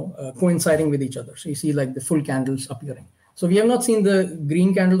coinciding with each other. So you see like the full candles appearing. So we have not seen the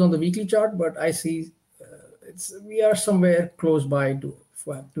green candles on the weekly chart, but I see we are somewhere close by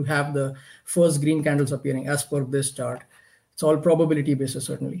to have the first green candles appearing as per this chart. It's all probability basis,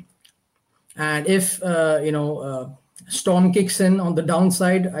 certainly. And if storm kicks in on the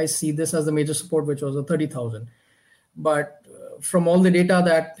downside, I see this as the major support, which was a 30,000. But from all the data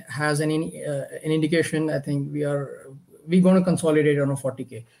that has an indication, I think we're going to consolidate on a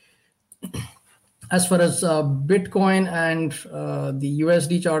 40K. As far as Bitcoin and the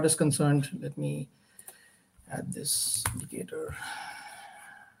USD chart is concerned, let me add this indicator.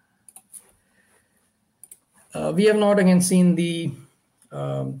 We have not again seen the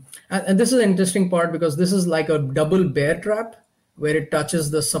and this is an interesting part because this is like a double bear trap where it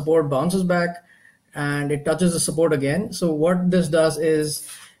touches the support, bounces back, and it touches the support again. So what this does is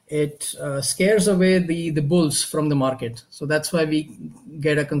it scares away the bulls from the market. So that's why we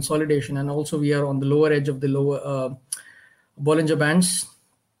get a consolidation. And also we are on the lower edge of the lower Bollinger Bands,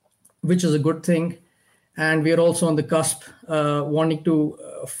 which is a good thing. And we are also on the cusp wanting to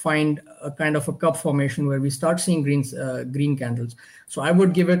find a kind of a cup formation where we start seeing green candles. So I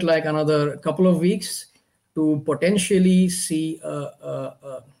would give it like another couple of weeks to potentially see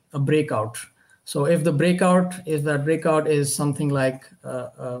a breakout. So if that breakout is something like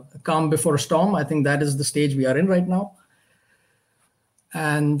a calm before a storm, I think that is the stage we are in right now.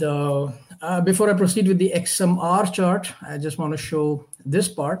 And before I proceed with the XMR chart, I just want to show this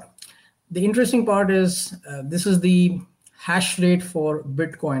part. The interesting part is this is the hash rate for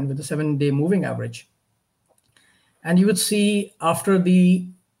Bitcoin with the 7-day moving average. And you would see after the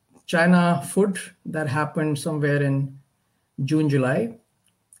China FUD that happened somewhere in June, July,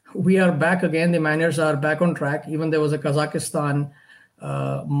 we are back again. The miners are back on track. Even there was a Kazakhstan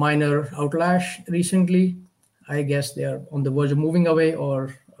miner outlash recently. I guess they are on the verge of moving away,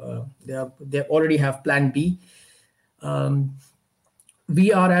 or they already have plan B.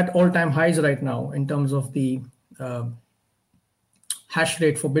 We are at all-time highs right now in terms of the hash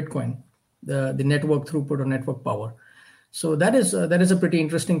rate for Bitcoin, the network throughput or network power. So that is a pretty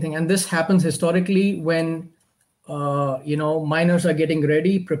interesting thing. And this happens historically when miners are getting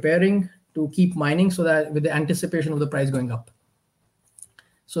ready, preparing to keep mining, so that with the anticipation of the price going up.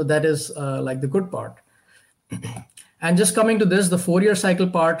 So that is like the good part. And just coming to this, the 4-year cycle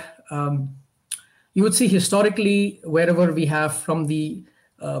part, you would see historically wherever we have from the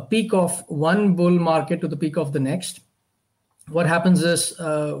peak of one bull market to the peak of the next, what happens is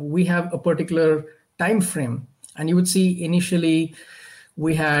we have a particular time frame. And you would see initially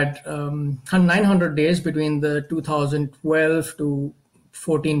we had 900 days between the 2012 to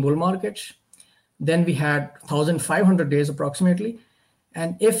 14 bull market. Then we had 1,500 days approximately.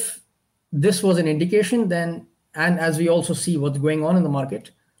 And if this was an indication, then, and as we also see what's going on in the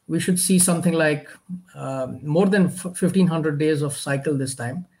market, we should see something like more than 1,500 days of cycle this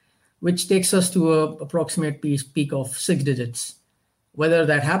time, which takes us to an approximate peak of 6 digits. Whether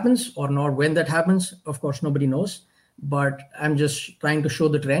that happens or not, when that happens, of course, nobody knows. But I'm just trying to show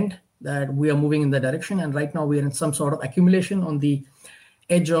the trend that we are moving in that direction. And right now we are in some sort of accumulation on the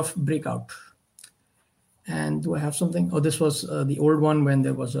edge of breakout. And do I have something? Oh, this was the old one when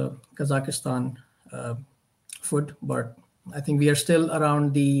there was a Kazakhstan foot, but I think we are still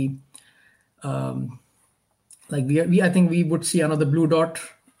around the, I think we would see another blue dot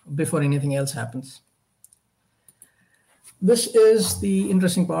before anything else happens. This is the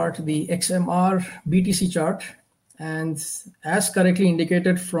interesting part, the XMR BTC chart. And as correctly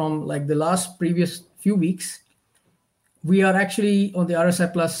indicated from like the last previous few weeks, we are actually on the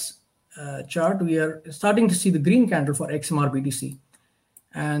RSI Plus chart, we are starting to see the green candle for XMR BTC.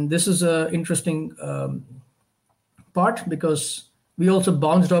 And this is an interesting part because we also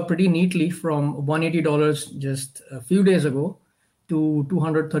bounced up pretty neatly from $180 just a few days ago to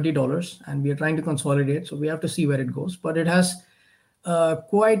 $230, and we are trying to consolidate. So we have to see where it goes, but it has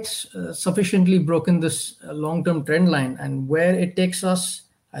quite sufficiently broken this long-term trend line, and where it takes us,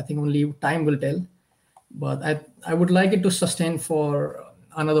 I think only time will tell. But I would like it to sustain for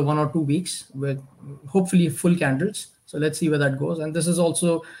another 1 or 2 weeks with hopefully full candles. So let's see where that goes. And this is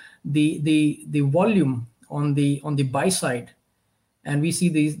also the volume on the buy side, and we see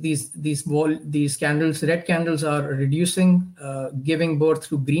these candles, red candles are reducing, giving birth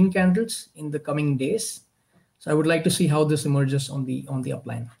to green candles in the coming days. So I would like to see how this emerges on the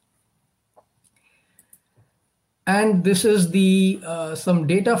upline. And this is the some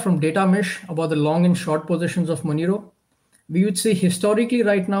data from DataMesh about the long and short positions of Monero. We would say historically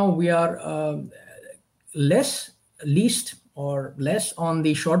right now we are least on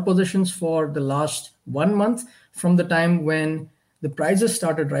the short positions for the last 1 month from the time when the prices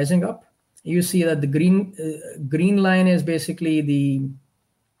started rising up. You see that the green line is basically the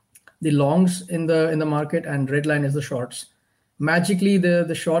longs in the market, and red line is the shorts. Magically,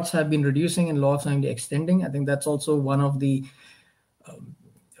 the shorts have been reducing and longs have been extending. I think that's also one of the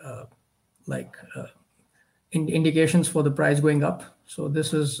indications for the price going up. So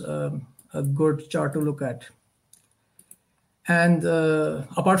this is a good chart to look at. And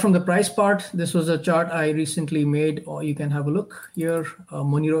apart from the price part, this was a chart I recently made, or you can have a look here,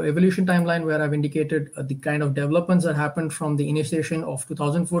 Monero evolution timeline, where I've indicated the kind of developments that happened from the initiation of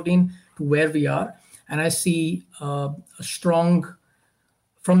 2014 to where we are. And I see a strong,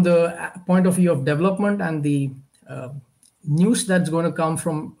 from the point of view of development and the news that's going to come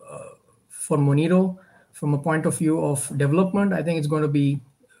from for Monero, from a point of view of development, I think it's going to be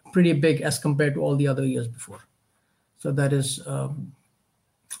pretty big as compared to all the other years before. So that is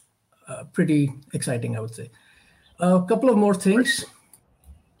pretty exciting, I would say. A couple of more things.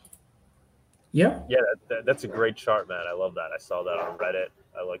 Yeah? Yeah, that's a great chart, man. I love that. I saw that on Reddit.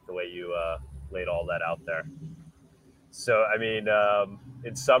 I like the way you laid all that out there. So, I mean,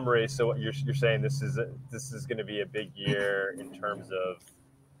 in summary, so what you're saying this is going to be a big year in terms of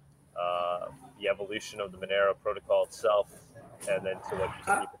the evolution of the Monero protocol itself, and then to what you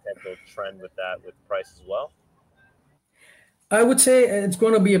see potential trend with that with price as well? I would say it's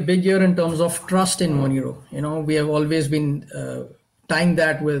going to be a big year in terms of trust in Monero. You know, we have always been tying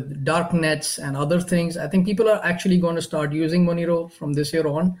that with dark nets and other things. I think people are actually going to start using Monero from this year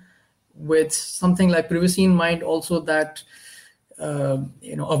on with something like privacy in mind, also that,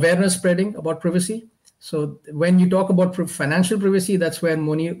 awareness spreading about privacy. So when you talk about financial privacy, that's when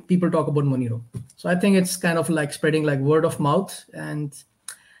people talk about Monero. So I think it's kind of like spreading like word of mouth, and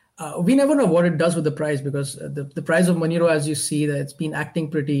we never know what it does with the price, because the price of Monero, as you see, that it's been acting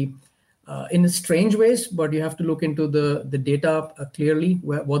pretty in strange ways, but you have to look into the data clearly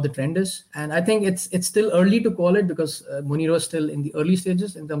what the trend is. And I think it's still early to call it, because Monero is still in the early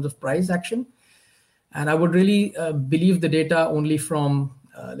stages in terms of price action. And I would really believe the data only from,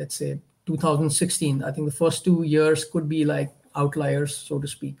 let's say, 2016. I think the first 2 years could be like outliers, so to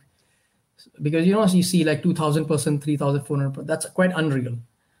speak. Because, you see like 2,000%, 3,400%, that's quite unreal.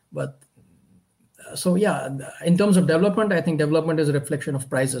 But so, yeah, in terms of development, I think development is a reflection of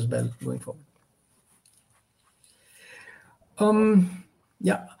price as well going forward.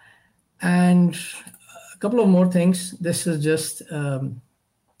 Yeah, and a couple of more things. This is just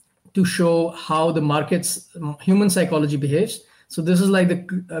to show how the market's human psychology behaves. So this is like the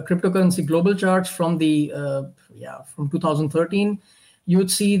cryptocurrency global charts from from 2013. you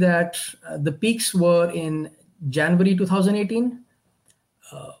would see that the peaks were in January 2018,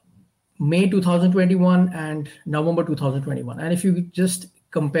 May 2021, and November 2021. And if you just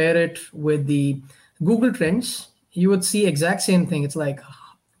compare it with the Google Trends, you would see exact same thing. It's like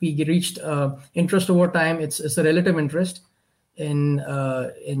we reached interest over time. It's a relative interest in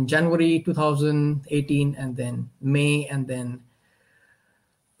January 2018, and then May, and then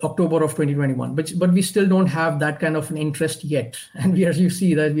October of 2021. But we still don't have that kind of an interest yet. And you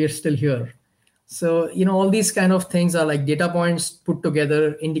see that we are still here. So, all these kind of things are like data points put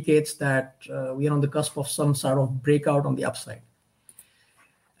together indicates that we are on the cusp of some sort of breakout on the upside.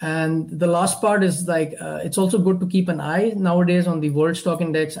 And the last part is like, it's also good to keep an eye nowadays on the World Stock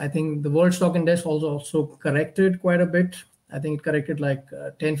Index. I think the World Stock Index also corrected quite a bit. I think it corrected like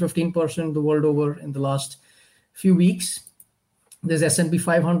 10-15% the world over in the last few weeks. There's S&P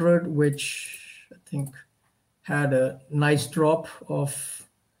 500, which I think had a nice drop of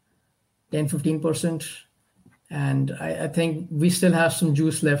 10-15%. And I think we still have some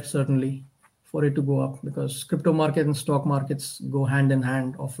juice left, certainly, for it to go up, because crypto market and stock markets go hand in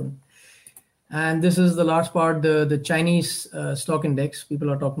hand often. And this is the last part, the Chinese stock index.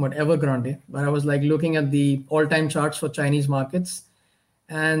 People are talking about Evergrande, but I was like looking at the all-time charts for Chinese markets.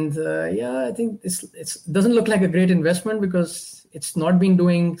 And I think it doesn't look like a great investment because it's not been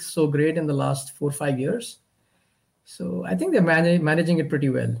doing so great in the last 4 or 5 years. So I think they're managing it pretty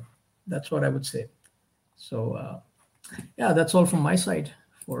well. That's what I would say. So that's all from my side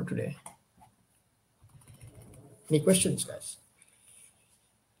for today. Any questions, guys?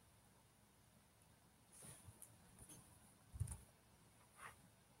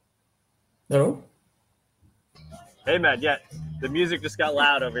 Hello? Hey, man. Yeah, the music just got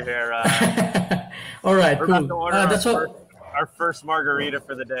loud over here. All right, we're cool. About to order our first margarita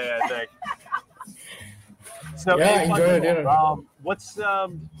for the day, I think. So, enjoy it. What's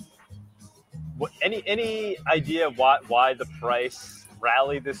any idea why the price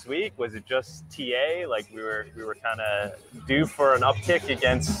rallied this week? Was it just TA? Like we were kind of due for an uptick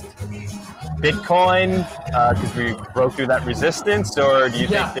against Bitcoin because we broke through that resistance, or do you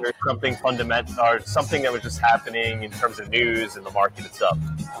think there's something fundamental or something that was just happening in terms of news and the market itself?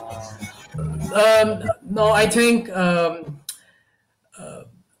 No, I think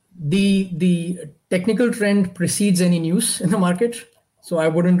the technical trend precedes any news in the market. So I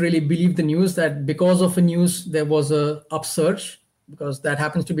wouldn't really believe the news that because of a news there was a upsurge, because that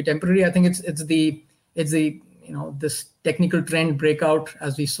happens to be temporary. I think it's the this technical trend breakout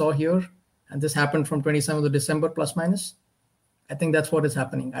as we saw here, and this happened from 27th of December plus minus. I think that's what is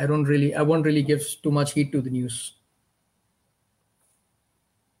happening. I won't really give too much heed to the news.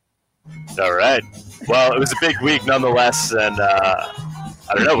 All right. Well, it was a big week nonetheless, and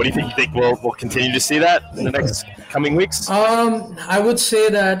I don't know. What do you think? You think we'll continue to see that in the next coming weeks? I would say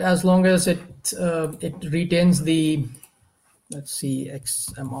that as long as it retains the, let's see,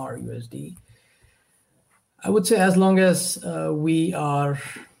 XMR USD. I would say as long as we are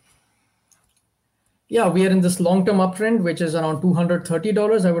in this long-term uptrend, which is around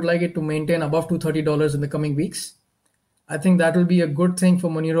 $230. I would like it to maintain above $230 in the coming weeks. I think that will be a good thing for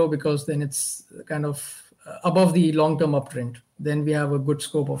Monero, because then it's kind of above the long-term uptrend. Then we have a good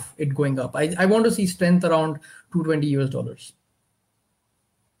scope of it going up. I want to see strength around $220.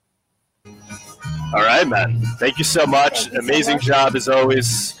 All right, man. Thank you so much. Amazing job as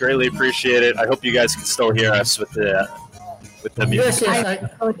always. Greatly appreciate it. I hope you guys can still hear us with the music.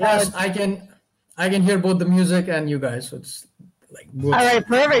 Yes, I can hear both the music and you guys. So it's like good. All right,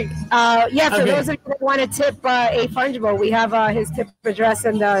 perfect. For those of you that want to tip A Fungible, we have his tip address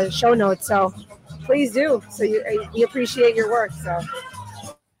in the show notes. So please do. So we appreciate your work. So.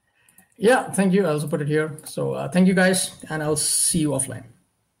 Yeah, thank you. I also put it here. So thank you guys, and I'll see you offline.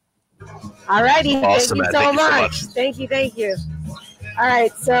 All righty. Awesome, thank you so much. Thank you. All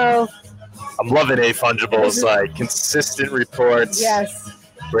right, so I'm loving A Fungible's like consistent reports. Yes.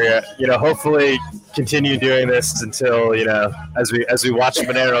 We're hopefully continue doing this until as we watch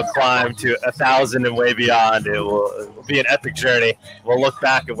Monero climb to 1,000 and way beyond. It will be an epic journey. We'll look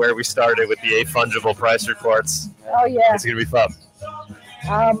back at where we started with the A Fungible price reports. Oh yeah, it's gonna be fun.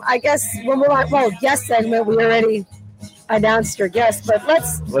 I guess when we're on guest segment, we already announced your guest, but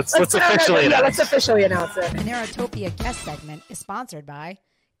let's officially announce. Let's officially announce it. Monerotopia guest segment is sponsored by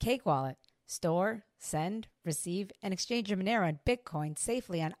Cake Wallet. Store, send, receive, and exchange your Monero and Bitcoin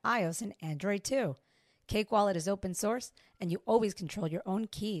safely on iOS and Android too. Cake Wallet is open source, and you always control your own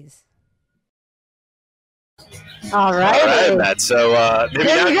keys. All right, Matt. So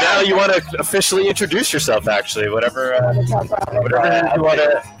maybe now you want to officially introduce yourself. Actually, whatever you want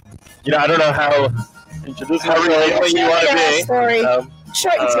to. I don't know how related you want to be.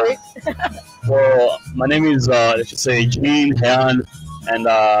 Short and sweet. Well, my name is, let's just say, Gene Han, and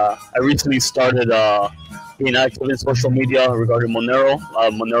I recently started being active in social media regarding Monero,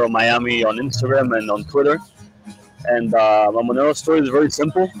 Monero Miami on Instagram and on Twitter. And my Monero story is very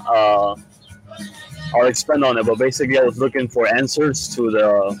simple. I'll expand on it, but basically I was looking for answers to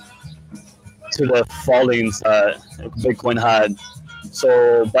the fallings that Bitcoin had.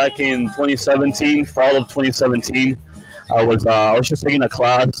 So back in 2017, fall of 2017, I was just taking a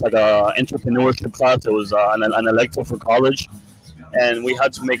class, like a entrepreneurship class. It was an elective for college, and we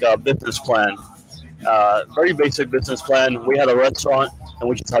had to make a business plan. Very basic business plan. We had a restaurant, and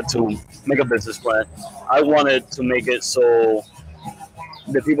we just had to make a business plan. I wanted to make it so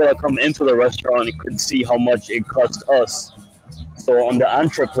the people that come into the restaurant could see how much it cost us. So on the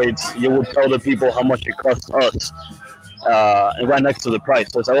entree plates, you would tell the people how much it costs us, and right next to the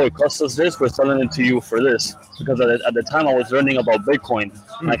price. So it's like, oh, it costs us this, we're selling it to you for this. Because at the time I was learning about Bitcoin,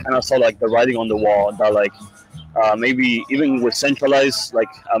 and I kind of saw like the writing on the wall that like maybe even with centralized like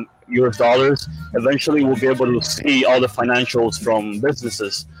US dollars, eventually we'll be able to see all the financials from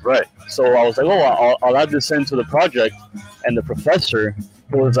businesses. Right. So I was like, oh, I'll add this into the project. And the professor,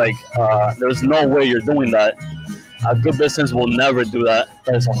 he was like, there's no way you're doing that. A good business will never do that.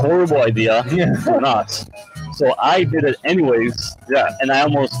 That's a horrible idea. Yeah. Or not. So I did it anyways. Yeah. And I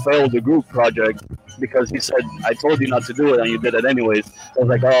almost failed the group project because he said, I told you not to do it and you did it anyways. So I was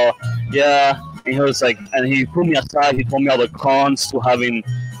like, oh, yeah. And he was like, and he put me aside. He told me all the cons to having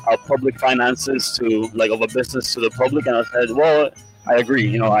public finances to like of a business to the public. And I said, well, I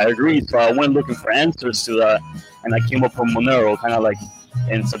agree. I agree. So I went looking for answers to that. And I came up with Monero kind of like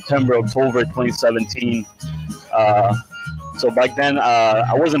in September, October 2017. So back then,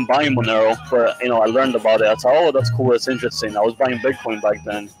 I wasn't buying Monero, but I learned about it. I thought, oh, that's cool, that's interesting. I was buying Bitcoin back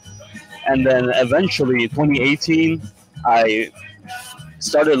then, and then eventually, 2018, I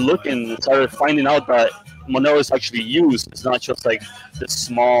started finding out that Monero is actually used. It's not just like this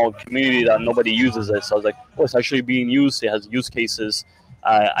small community that nobody uses it. So I was like, oh, it's actually being used. It has use cases.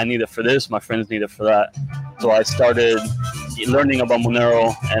 I need it for this. My friends need it for that. So I started learning about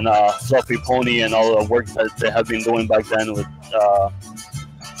Monero and Fluffy Pony and all the work that they have been doing back then with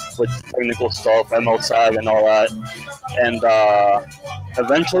technical stuff, MLSAG and all that. And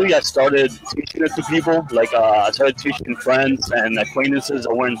eventually I started teaching it to people. Like I started teaching friends and acquaintances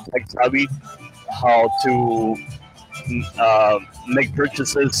that weren't tech savvy how to make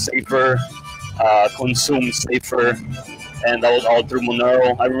purchases safer, consume safer. And that was all through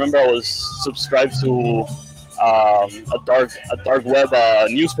Monero. I remember I was subscribed to a dark web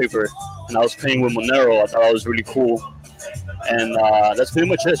newspaper, and I was paying with Monero. I thought that was really cool, and that's pretty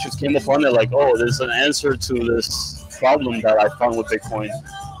much it. Just came upon it like, oh, there's an answer to this problem that I found with Bitcoin,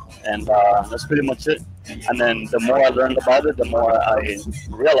 and that's pretty much it. And then the more I learned about it, the more I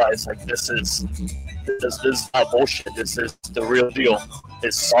realized like this is not bullshit. This is the real deal.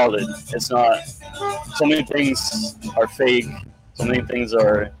 It's solid. It's not. So many things are fake. So many things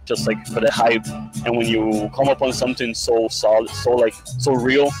are just like for the hype. And when you come upon something so solid, so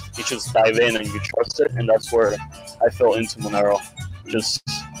real, you just dive in and you trust it. And that's where I fell into Monero. Just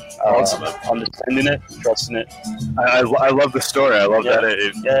understanding it, trusting it. I love the story. I love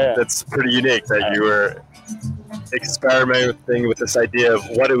that. That's pretty unique that you were experimenting with this idea of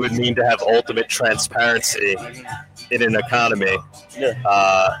what it would mean to have ultimate transparency in an economy.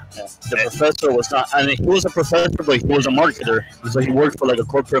 The professor was not, I mean, he was a professor, but he was a marketer. So he worked for like a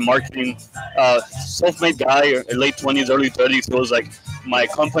corporate marketing, self-made guy, late 20s, early 30s. He was like, my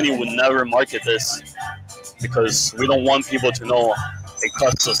company would never market this because we don't want people to know it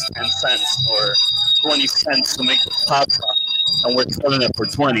costs us 10 cents or 20 cents to make the pasta, and we're selling it for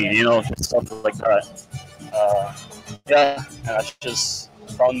 20, stuff like that. And I just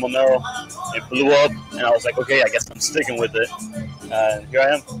found Monero, it blew up, and I was like, okay, I guess I'm sticking with it. And here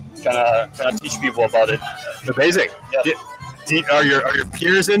I am, trying to teach people about it. Amazing. Yeah. Are your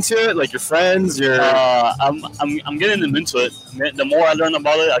peers into it? Like your friends? I'm getting them into it. The more I learn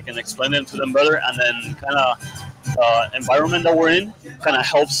about it, I can explain it to them better, and then kind of environment that we're in kind of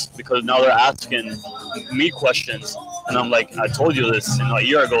helps because now they're asking me questions, and I'm like, I told you this, a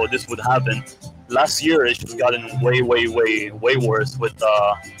year ago this would happen. Last year it's just gotten way worse with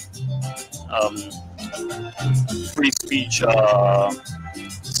free speech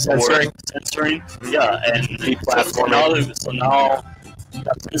censoring. Yeah, and so now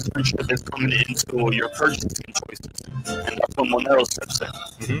that censorship is coming into your purchasing choices, and that's when Monero steps in.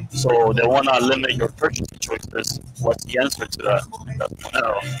 Mm-hmm. So they want to limit your purchasing choices. What's the answer to that? That's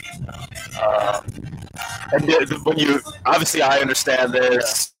Monero. And when you, obviously I understand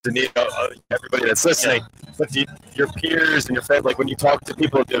this, and everybody that's listening, But your peers and your friends, like when you talk to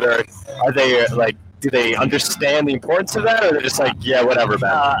people, are they like, do they understand the importance of that, or they're just like, yeah, whatever,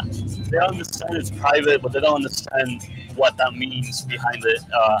 man? They understand it's private, but they don't understand what that means behind it.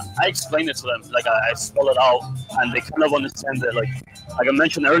 I explained it to them, like I spell it out, and they kind of understand it. Like I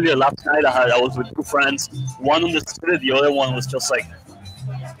mentioned earlier, last night I was with 2 friends. One understood it, the other one was just like,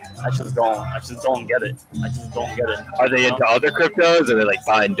 I just don't get it. I just don't get it. Are they into other cryptos? Are they like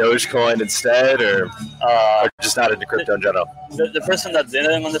buying Dogecoin instead, or just not into crypto in general? The person that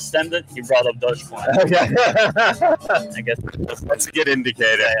didn't understand it, he brought up Dogecoin. I guess that's a good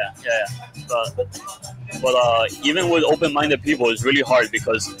indicator. Yeah. But even with open-minded people, it's really hard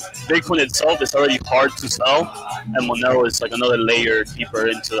because Bitcoin itself is already hard to sell, and Monero is like another layer deeper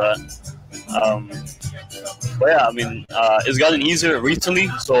into that. But yeah, I mean, it's gotten easier recently.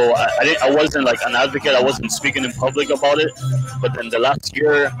 So I wasn't like an advocate. I wasn't speaking in public about it. But then the last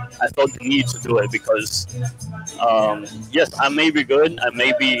year, I felt the need to do it because, yes, I may be good. I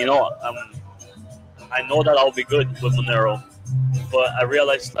may be, I know that I'll be good with Monero. But I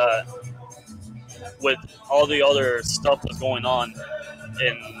realized that with all the other stuff that's going on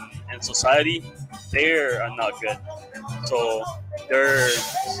in society, they are not good. So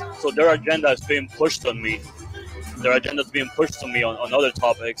their agenda is being pushed on me. Their agenda is being pushed on me on other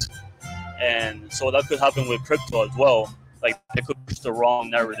topics, and so that could happen with crypto as well. Like they could push the wrong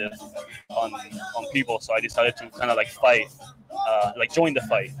narrative on people. So I decided to kind of like fight, like join the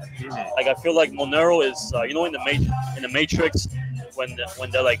fight. Like I feel like Monero is, in the Matrix, when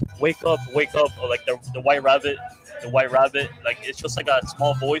they're like wake up, or like the white rabbit, like it's just like a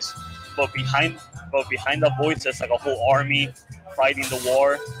small voice, but behind that voice there's like a whole army fighting the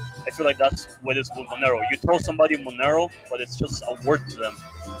war. I feel like that's what it is with Monero. You throw somebody Monero, but it's just a word to them.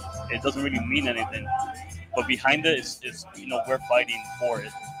 It doesn't really mean anything. But behind it is we're fighting for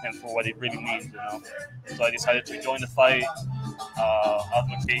it and for what it really means, So I decided to join the fight,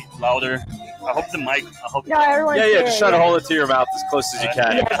 advocate louder. I hope the mic. Yeah. Just try to hold it to your mouth as close as you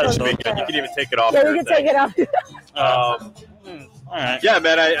can. You can even take it off. Yeah, you can take it off. All right. Yeah,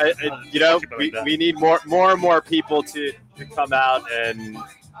 man. We need more and more people to come out and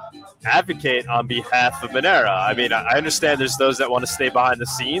advocate on behalf of Monero. I mean, I understand there's those that want to stay behind the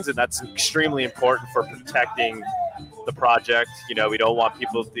scenes, and that's extremely important for protecting the project. We don't want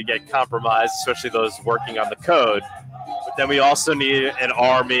people to get compromised, especially those working on the code. But then we also need an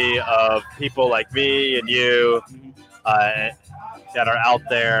army of people like me and you that are out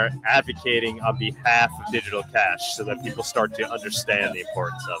there advocating on behalf of digital cash so that people start to understand the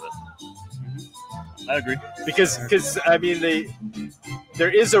importance of it. I agree. Because I mean, there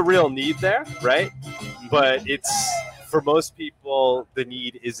is a real need there, right? But it's, for most people, the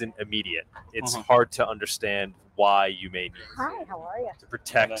need isn't immediate. It's hard to understand why you may need Hi, how are you? to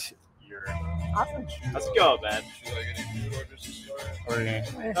protect your... Awesome. How's it going, man? Do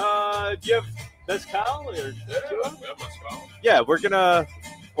you have mezcal? Or yeah, we're going to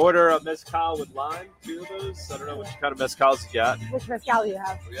order a mezcal with lime, 2 of those. I don't know which kind of mezcals you got. Which mezcal do you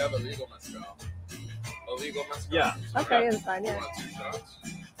have? We have a legal mezcal. Illegal mezcal. Yeah. Okay, it's fine. Yeah.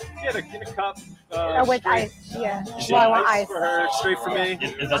 Get a cup. With ice. Yeah. I want ice for her, straight for me.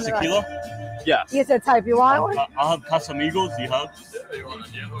 Is that tequila? Yeah. You said type. You want one? I'll have Casamigos. Do you have?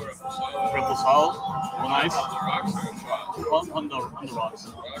 Reposado. One ice. On the rocks.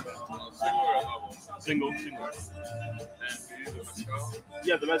 Single.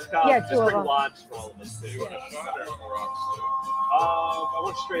 Yeah, the mezcal. Yeah, 2 just of them. Launch for all of us. I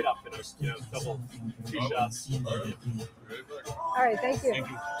want straight up, double 2 shots. All right, thank you.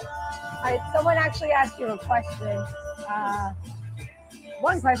 All right, someone actually asked you a question.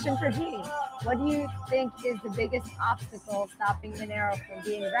 One question for Jeannie. What do you think is the biggest obstacle stopping Monero from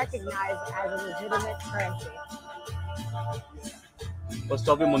being recognized as a legitimate currency? What's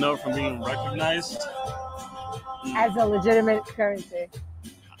stopping Monero from being recognized? As a legitimate currency.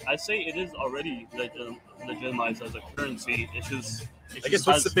 I say it is already legitimized as a currency. It's just... I guess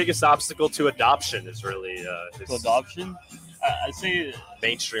what's the biggest obstacle to adoption is really... to adoption? I say...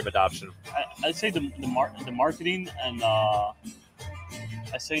 mainstream adoption. I say the marketing and...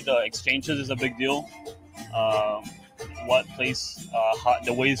 I say the exchanges is a big deal. What place...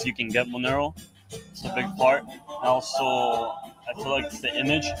 the ways you can get Monero is a big part. And also... I feel like the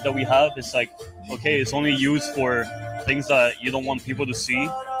image that we have is like, okay, it's only used for things that you don't want people to see,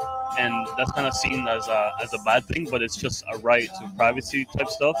 and that's kind of seen as a bad thing, but it's just a right to privacy type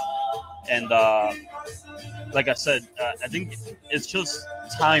stuff. And like I said, I think it's just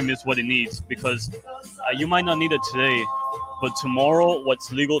time is what it needs, because you might not need it today, but tomorrow,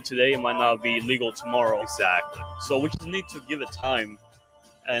 what's legal today might not be legal tomorrow. Exactly. So we just need to give it time.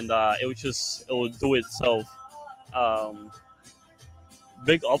 and it would do itself.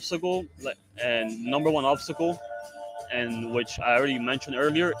 Big obstacle, and number one obstacle, and which I already mentioned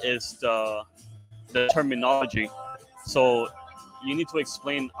earlier, is the terminology. So you need to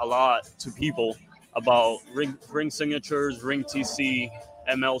explain a lot to people about ring signatures, ring TC,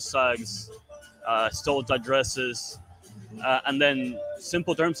 ML SAGs, stored addresses, and then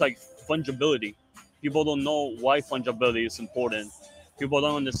simple terms like fungibility. People don't know why fungibility is important. People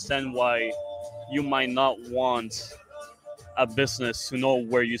don't understand why you might not want a business to know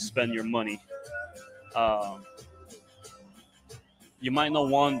where you spend your money. You might not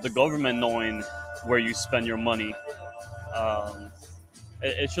want the government knowing where you spend your money.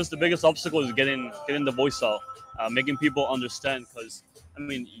 It's just the biggest obstacle is getting the voice out, making people understand. Because I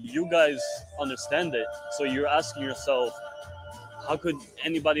mean, you guys understand it, so you're asking yourself, how could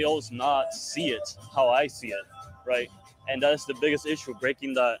anybody else not see it how I see it, right? And that's the biggest issue,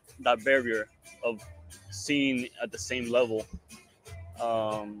 breaking that barrier of seeing at the same level.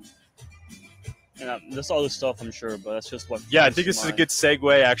 And there's all this stuff, I'm sure, but that's just what. Yeah, I think this is a good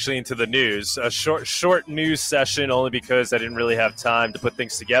segue actually into the news. A short news session, only because I didn't really have time to put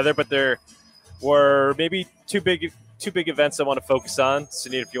things together. But there were maybe two big events I want to focus on.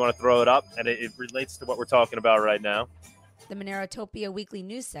 Sunit, if you want to throw it up, and it relates to what we're talking about right now. The Monerotopia Weekly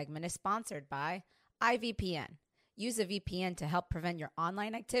News segment is sponsored by iVPN. Use a VPN to help prevent your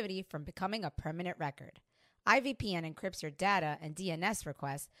online activity from becoming a permanent record. iVPN encrypts your data and DNS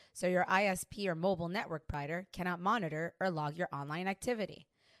requests so your ISP or mobile network provider cannot monitor or log your online activity.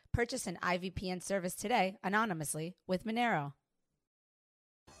 Purchase an iVPN service today anonymously with Monero.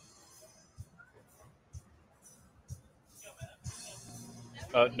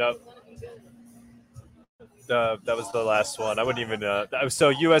 No. That was the last one. I wouldn't even. So,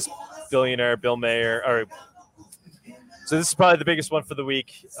 U.S. billionaire Bill Mayer. Or so this is probably the biggest one for the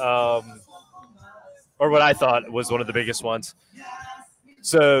week, or what I thought was one of the biggest ones.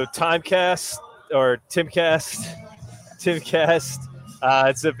 So, Timcast.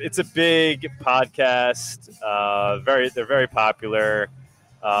 It's a big podcast. They're very popular.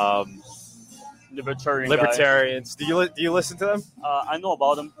 Libertarians. Do you listen to them? I know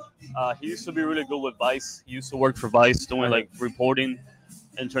about him. He used to be really good with Vice. He used to work for Vice doing like reporting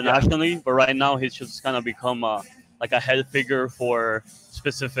internationally, but right now he's just kind of become like a head figure for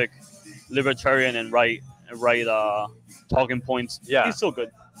specific libertarian and right talking points. Yeah, he's so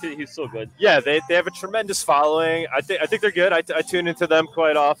good. He's so good. Yeah, they have a tremendous following. I think they're good. I tune into them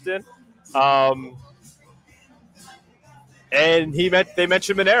quite often. And they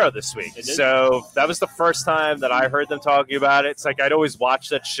mentioned Monero this week. So that was the first time that I heard them talking about it. It's like I'd always watch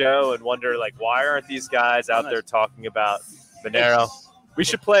that show and wonder, like, why aren't these guys out there talking about Monero? We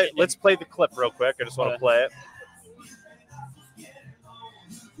should play. Let's play the clip real quick. I just want to play it.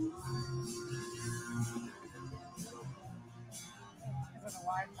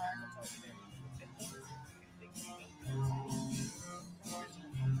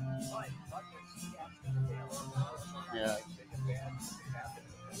 Yeah.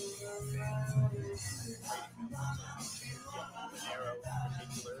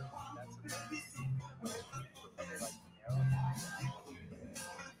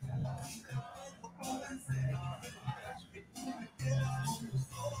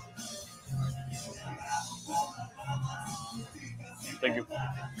 Thank you.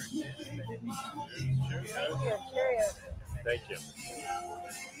 Thank you.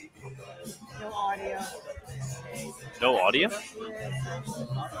 No audio. No audio?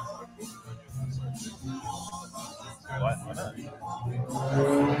 What? Why not?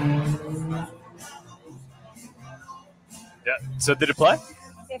 Yeah. So did it play?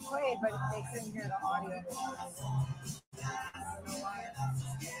 It played, but they couldn't hear the audio.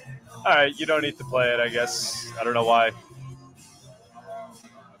 All right, you don't need to play it, I guess. I don't know why.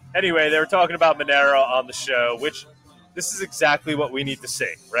 Anyway, they were talking about Monero on the show, which this is exactly what we need to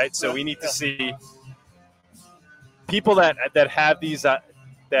see, right? So we need to see people that have these that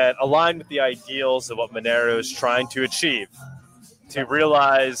align with the ideals of what Monero is trying to achieve, to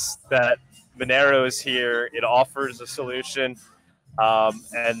realize that Monero is here, it offers a solution,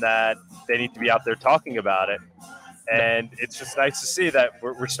 and that they need to be out there talking about it. And it's just nice to see that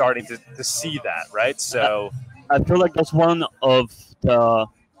we're starting to see that, right? So I feel like that's one of the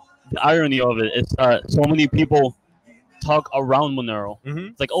irony of it is that so many people talk around Monero. Mm-hmm.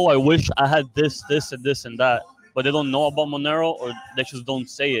 It's like, oh, I wish I had this, and this, and that, but they don't know about Monero, or they just don't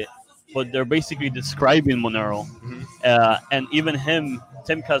say it. But they're basically describing Monero. Mm-hmm. And even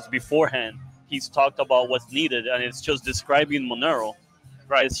Timcast beforehand, he's talked about what's needed, and it's just describing Monero.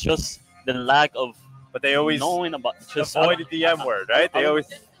 Right. It's just the lack of but they always knowing about just avoided the M word, right? They always.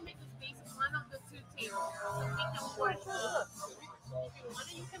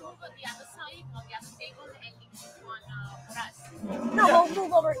 No, we'll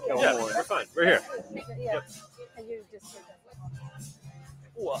move over here. Yeah, we're fine. We're here. Yeah. And you just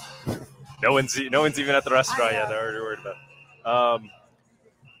No one's even at the restaurant yet. They're already worried about it.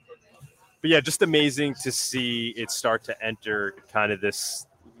 But yeah, just amazing to see it start to enter kind of this,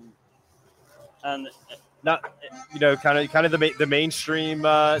 and not kind of the mainstream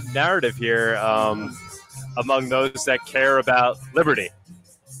narrative here among those that care about liberty.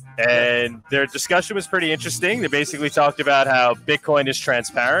 And their discussion was pretty interesting. They basically talked about how Bitcoin is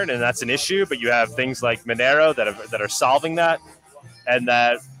transparent, and that's an issue. But you have things like Monero that are solving that, and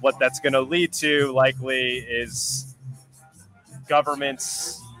that what that's going to lead to likely is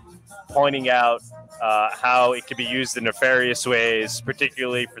governments pointing out how it can be used in nefarious ways,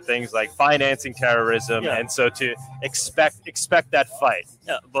 particularly for things like financing terrorism. Yeah. And so to expect that fight.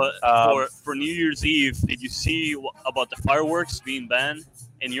 Yeah, but for New Year's Eve, did you see about the fireworks being banned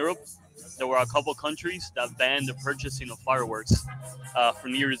in Europe? There were a couple countries that banned the purchasing of fireworks for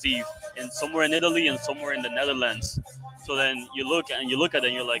New Year's Eve, and somewhere in Italy and somewhere in the Netherlands. So then you look at it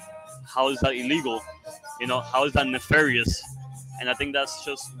and you're like, how is that illegal? How is that nefarious? And I think that's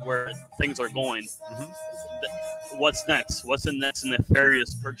just where things are going. Mm-hmm. What's next? What's the next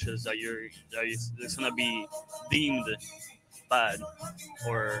nefarious purchase that it's going to be deemed bad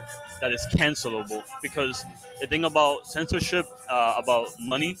or that is cancelable? Because the thing about censorship, about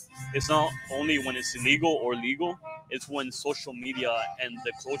money, it's not only when it's illegal or legal, it's when social media and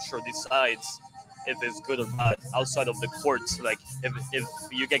the culture decides if it's good or bad outside of the courts. Like if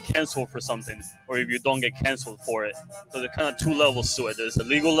you get canceled for something or if you don't get canceled for it. So there's kind of two levels to it. There's the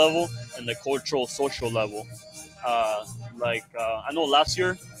legal level and the cultural, social level. I know last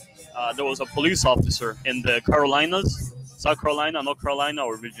year there was a police officer in the Carolinas, South Carolina, North Carolina,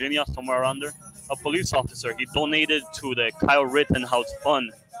 or Virginia, somewhere around there. A police officer, he donated to the Kyle Rittenhouse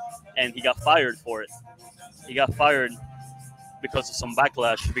Fund, and he got fired for it. He got fired because of some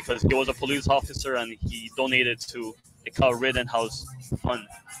backlash, because he was a police officer and he donated to the Kyle Rittenhouse Fund.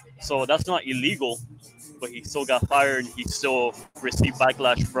 So that's not illegal, but he still got fired. He still received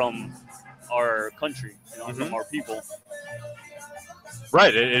backlash from our country, from our people.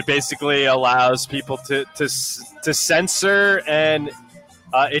 Right. It basically allows people to censor, and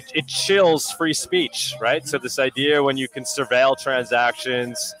it chills free speech, right? So this idea when you can surveil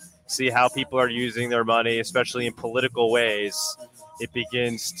transactions, see how people are using their money, especially in political ways, it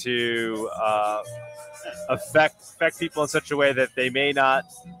begins to affect people in such a way that they may not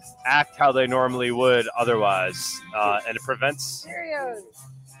act how they normally would otherwise, and it prevents.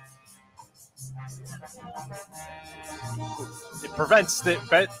 It prevents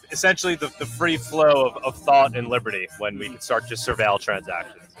essentially the free flow of thought and liberty when we can start to surveil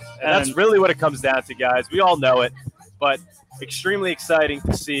transactions. And that's really what it comes down to, guys. We all know it, but extremely exciting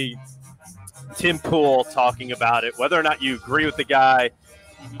to see Tim Pool talking about it. Whether or not you agree with the guy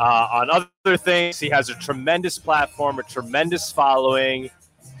on other things, he has a tremendous platform, a tremendous following.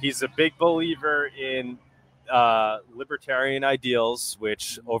 He's a big believer in libertarian ideals,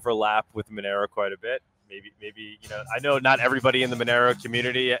 which overlap with Monero quite a bit. Maybe I know not everybody in the Monero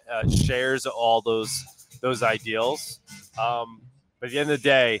community shares all those ideals, but at the end of the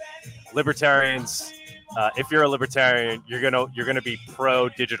day, libertarians. If you're a libertarian, you're gonna be pro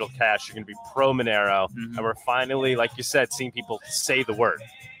digital cash. You're gonna be pro Monero, and we're finally, like you said, seeing people say the word.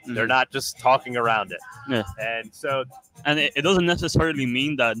 Mm-hmm. They're not just talking around it. Yeah. And it doesn't necessarily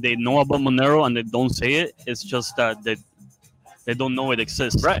mean that they know about Monero and they don't say it. It's just that they don't know it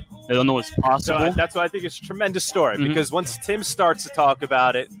exists. Right. They don't know it's possible. So that's why I think it's a tremendous story, because once Tim starts to talk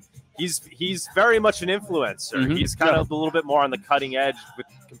about it, he's very much an influencer. Mm-hmm. He's kind of a little bit more on the cutting edge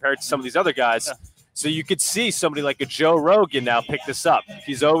compared to some of these other guys. Yeah. So you could see somebody like a Joe Rogan now pick this up.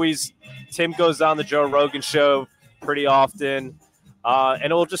 Tim goes on the Joe Rogan show pretty often, and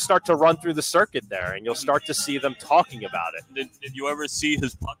it will just start to run through the circuit there, and you'll start to see them talking about it. Did you ever see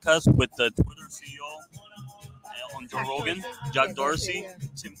his podcast with the Twitter CEO on Joe Rogan? Jack Dorsey,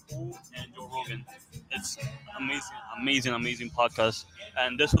 Tim Pool, and Joe Rogan. It's amazing podcast.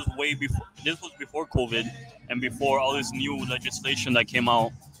 And this was before COVID and before all this new legislation that came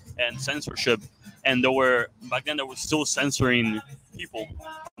out and censorship. And back then they were still censoring people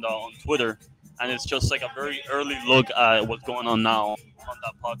on Twitter, and it's just like a very early look at what's going on now on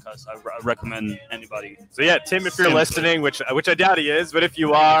that podcast. I recommend anybody. So yeah, Tim, if you're listening, which I doubt he is, but if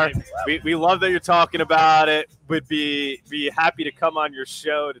you are, we love that you're talking about it. Would be happy to come on your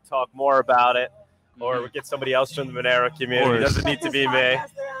show to talk more about it, or we get somebody else from the Monero community. It doesn't need to be me.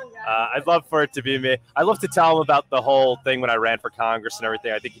 I'd love for it to be me. I'd love to tell him about the whole thing when I ran for Congress and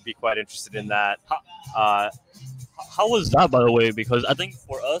everything. I think he'd be quite interested in that. How was that, by the way? Because I think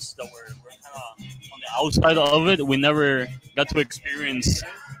for us that we're kind of on the outside of it, we never got to experience.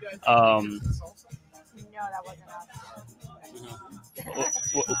 No, that wasn't us.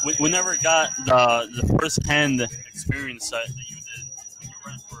 We never got the first-hand experience that you did.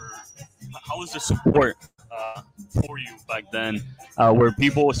 How was the support for you back then? Were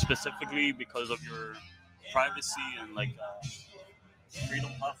people specifically because of your privacy and like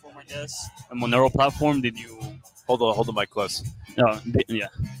Freedom platform, I guess, a Monero platform? Did you hold the mic close? Yeah.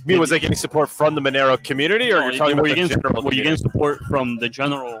 Was I getting support from the Monero community, or you're talking about the general? Were you getting support from the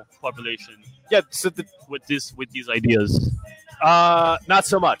general population? Yeah. So with these ideas. Not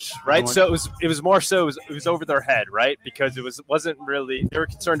so much, right? So it was more so it was over their head, right? Because wasn't really, they were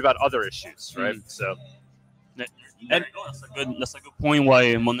concerned about other issues, right? So that's a good point why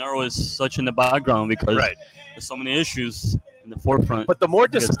Monero is such in the background, because there's so many issues in the forefront. But the more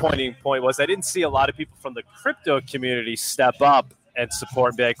disappointing point was I didn't see a lot of people from the crypto community step up and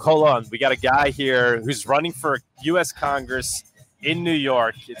support and be like, hold on, we got a guy here who's running for U.S. Congress in New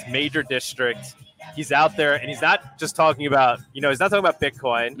York. It's major district. He's out there, and he's not just talking about, he's not talking about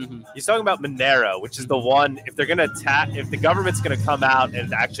Bitcoin. Mm-hmm. He's talking about Monero, which is the one, if they're going to if the government's going to come out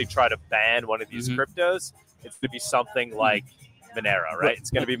and actually try to ban one of these cryptos, it's going to be something like Monero, right? It's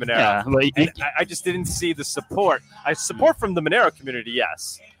going to be Monero. Yeah, I just didn't see the support. Support from the Monero community,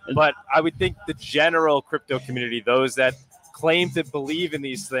 yes. But I would think the general crypto community, those that claim to believe in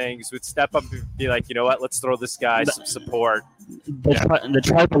these things, would step up and be like, you know what, let's throw this guy some support. The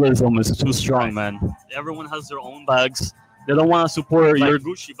tribalism is too strong, man. Everyone has their own bags. They don't want to support your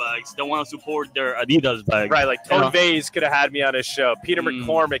Gucci bags. They want to support their Adidas bags. Right, like Tone Vays could have had me on his show. Peter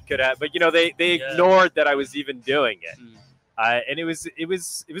McCormick could have, but they ignored that I was even doing it. And it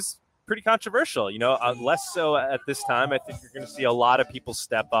was pretty controversial, less so at this time. I think you're going to see a lot of people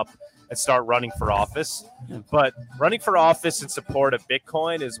step up and start running for office. But running for office in support of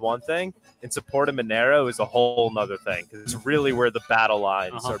Bitcoin is one thing. In support of Monero is a whole nother thing, because it's really where the battle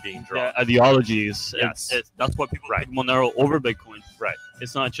lines are being drawn. Yeah, ideologies. Yes. That's why people pick Monero over Bitcoin. Right.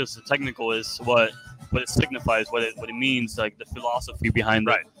 It's not just the technical, it's what it signifies, what it means, like the philosophy behind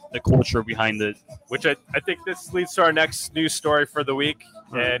it, the culture behind it. Which I think this leads to our next news story for the week.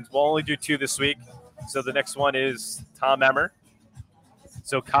 And we'll only do 2 this week. So the next one is Tom Emmer.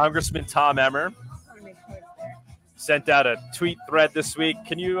 So Congressman Tom Emmer sent out a tweet thread this week.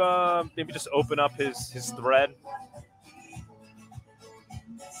 Can you maybe just open up his thread?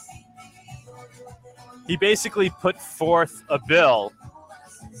 He basically put forth a bill.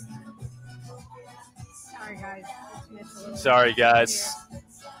 Sorry, guys.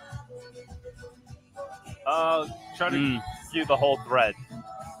 Try to view the whole thread.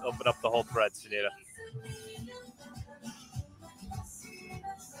 Open up the whole thread, Sunita.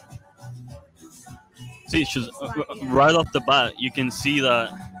 See, it's just right off the bat, you can see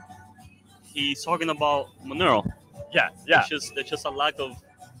that he's talking about Monero. Yeah. It's just a lack of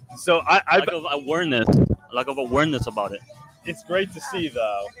awareness about it. It's great to see,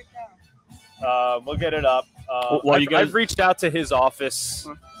 though. We'll get it up. I've reached out to his office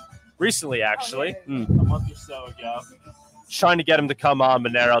recently, actually, a month or so ago, trying to get him to come on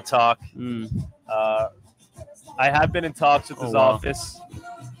Monero Talk. I have been in talks with his office.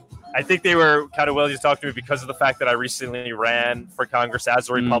 I think they were kind of willing to talk to me because of the fact that I recently ran for Congress as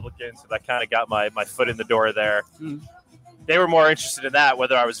a Republican, so that kind of got my foot in the door there. They were more interested in that,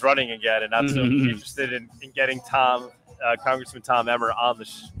 whether I was running again, and not so interested in getting Congressman Tom Emmer on the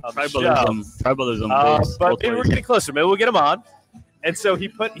show. Tribalism. But maybe we're getting closer. Maybe we'll get him on. And so he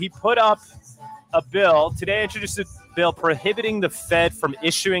put up a bill. Today I introduced a bill prohibiting the Fed from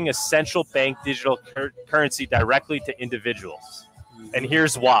issuing a central bank digital currency directly to individuals. And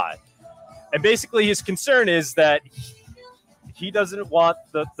here's why. And basically his concern is that he doesn't want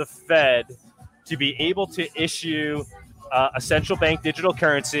the Fed to be able to issue a central bank digital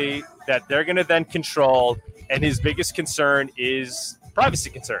currency that they're going to then control. And his biggest concern is privacy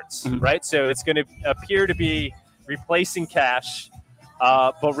concerns, right? So it's going to appear to be replacing cash.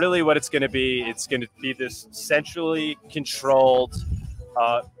 But really what it's going to be this centrally controlled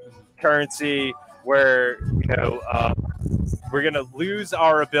currency where, we're going to lose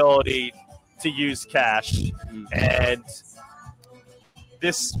our ability to use cash. And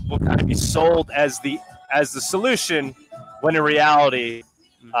this will kind of be sold as the solution, when in reality,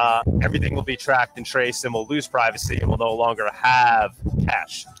 everything will be tracked and traced, and we'll lose privacy, and we'll no longer have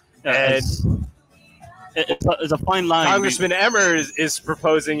cash. It's a fine line. Congressman Emmer is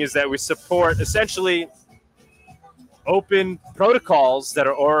proposing is that we support essentially open protocols that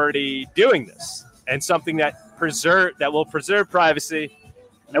are already doing this, and something that will preserve privacy.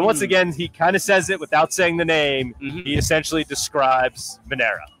 And once again, he kind of says it without saying the name. He essentially describes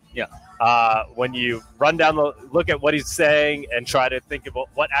Monero. Yeah. When you look at what he's saying and try to think about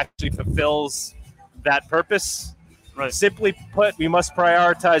what actually fulfills that purpose. Right. Simply put, we must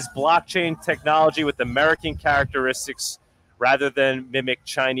prioritize blockchain technology with American characteristics rather than mimic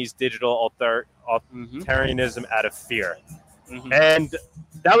Chinese digital authoritarianism out of fear. And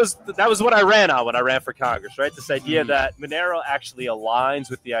that was what I ran on when I ran for Congress, right? This idea that Monero actually aligns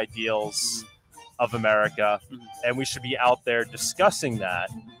with the ideals of America, and we should be out there discussing that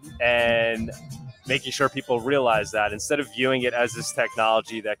and making sure people realize that instead of viewing it as this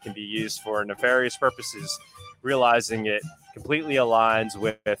technology that can be used for nefarious purposes, realizing it completely aligns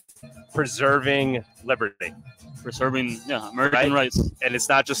with preserving liberty. Preserving American rights. And it's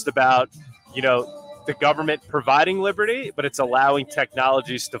not just about, the government providing liberty, but it's allowing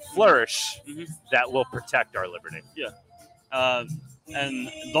technologies to flourish that will protect our liberty. Yeah. And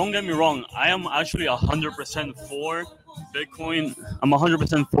don't get me wrong, I am actually 100% for Bitcoin. I'm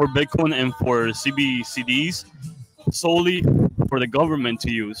 100% for Bitcoin and for CBDCs solely for the government to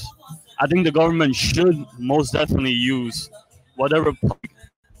use. I think the government should most definitely use whatever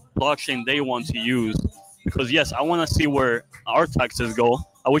blockchain they want to use. Because, yes, I want to see where our taxes go.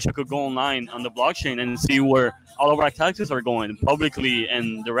 I wish I could go online on the blockchain and see where all of our taxes are going, publicly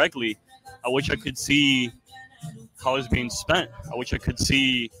and directly. I wish I could see how it's being spent. I wish I could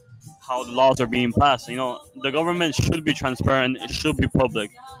see how the laws are being passed. The government should be transparent. It should be public.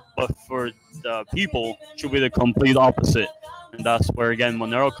 But for the people, it should be the complete opposite. And that's where, again,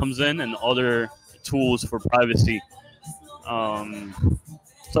 Monero comes in and other tools for privacy.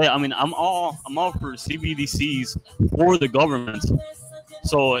 So yeah, I mean, I'm all for CBDCs for the government.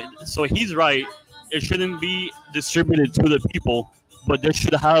 So he's right. It shouldn't be distributed to the people, but they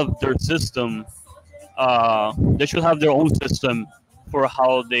should have their system. They should have their own system for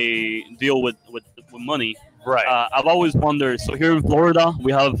how they deal with money. Right. I've always wondered. So here in Florida,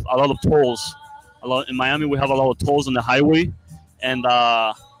 we have a lot of tolls. In Miami, we have a lot of tolls on the highway, and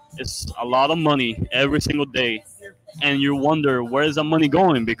it's a lot of money every single day. And you wonder, where is the money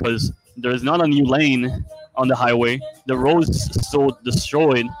going? Because there's not a new lane on the highway. The road's so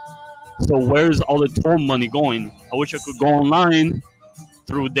destroyed. So where's all the toll money going? I wish I could go online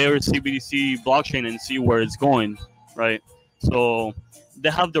through their CBDC blockchain and see where it's going, right? So they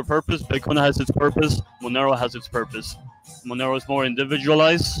have their purpose. Bitcoin has its purpose. Monero has its purpose. Monero is more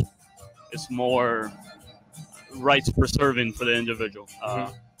individualized. It's more rights preserving for the individual.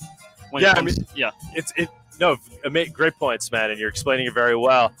 Great points, man, and you're explaining it very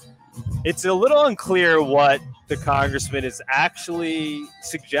well. It's a little unclear what the congressman is actually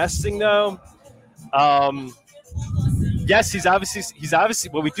suggesting, though. Yes, he's obviously.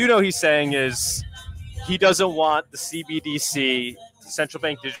 What we do know he's saying is he doesn't want the CBDC, central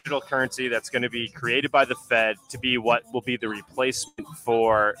bank digital currency that's going to be created by the Fed, to be what will be the replacement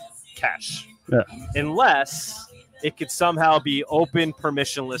for cash, unless it could somehow be open,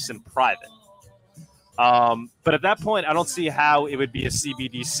 permissionless, and private. But at that point, I don't see how it would be a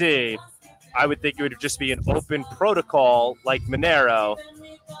CBDC. I would think it would just be an open protocol like Monero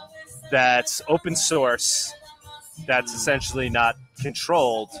that's open source, that's essentially not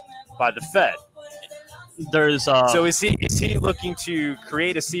controlled by the Fed. So is he looking to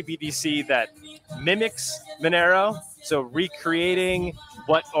create a CBDC that mimics Monero? So recreating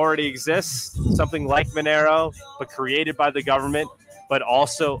what already exists, something like Monero, but created by the government, but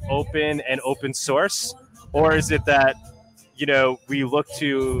also open and open source? Or is it that, we look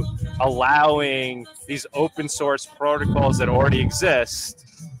to allowing these open source protocols that already exist,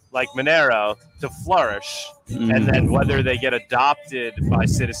 like Monero, to flourish, and then whether they get adopted by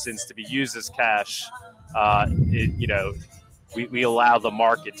citizens to be used as cash, we allow the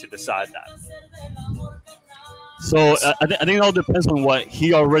market to decide that. So I think it all depends on what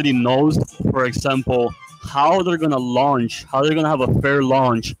he already knows. For example, how they're going to launch, how they're going to have a fair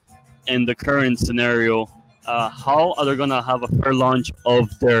launch in the current scenario. How are they going to have a fair launch of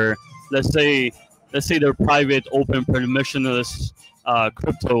their, let's say their private, open, permissionless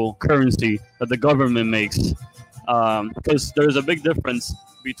cryptocurrency that the government makes? Because there's a big difference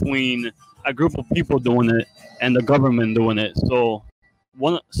between a group of people doing it and the government doing it. So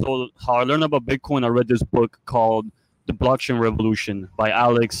how I learned about Bitcoin, I read this book called The Blockchain Revolution by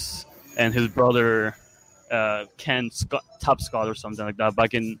Alex and his brother Ken Tapscott or something like that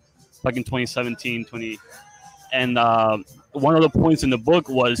back in 2017, and one of the points in the book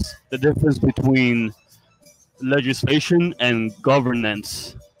was the difference between legislation and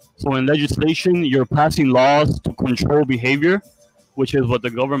governance. So in legislation, you're passing laws to control behavior, which is what the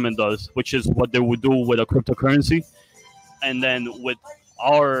government does, which is what they would do with a cryptocurrency. And then with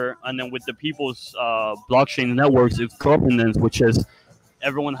the people's blockchain networks, it's governance, which is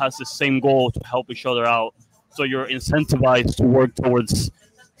everyone has the same goal to help each other out. So you're incentivized to work towards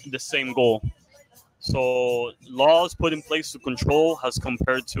the same goal. So laws put in place to control as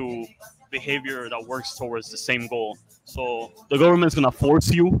compared to behavior that works towards the same goal. So the government's gonna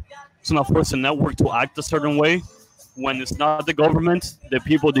force you, it's gonna force a network to act a certain way. When it's not the government, the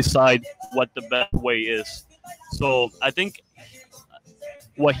people decide what the best way is. So I think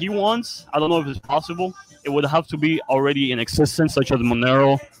what he wants, I don't know if it's possible. It would have to be already in existence, such as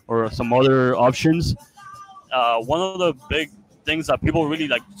Monero or some other options. One of the big things that people really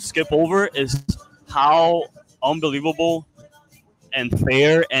like skip over is how unbelievable and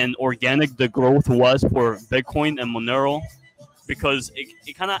fair and organic the growth was for Bitcoin and Monero, because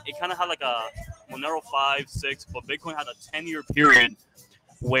it kind of had like a Monero 5, 6, but Bitcoin had a 10-year period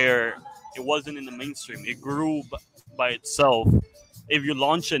where it wasn't in the mainstream. It grew by itself. If you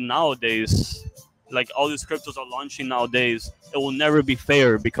launch it nowadays, like all these cryptos are launching nowadays, it will never be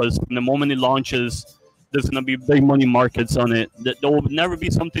fair, because from the moment it launches, there's going to be big money markets on it. There will never be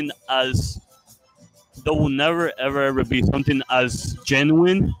something as there will never ever be something as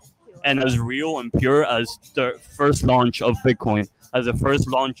genuine and as real and pure as the first launch of Bitcoin, as the first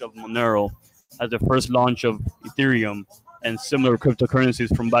launch of Monero, as the first launch of Ethereum and similar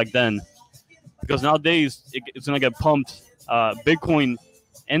cryptocurrencies from back then. Because nowadays it's gonna get pumped. Bitcoin,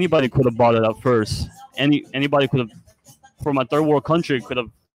 anybody could have bought it at first. Anybody could have, from a third world country, could have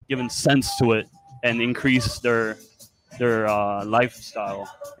given cents to it and increased their lifestyle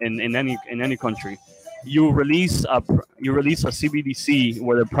in any country. You release a CBDC,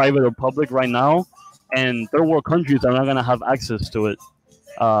 whether private or public, right now, and third world countries are not going to have access to it.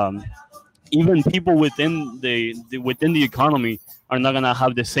 Even people within the economy are not going to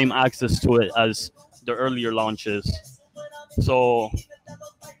have the same access to it as the earlier launches. So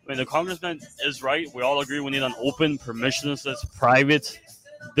when the congressman is right, we all agree we need an open, permissionless, private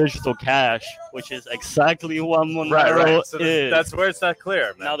digital cash, which is exactly what Monero So is. that's where it's not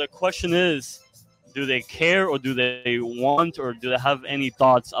clear, man. Now the question is, do they care, or do they want, or do they have any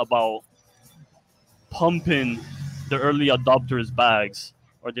thoughts about pumping the early adopters' bags,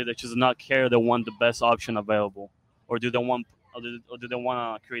 or do they just not care? They want the best option available, or do they want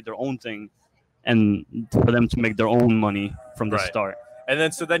to create their own thing, and for them to make their own money from the start? And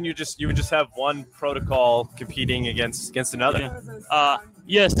then you would just have one protocol competing against another.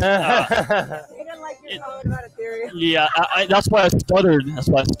 Yes. They didn't like your comment about Ethereum. Yeah, that's why I stuttered. That's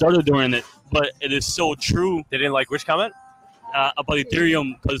why I started doing it. But it is so true. They didn't like which comment? About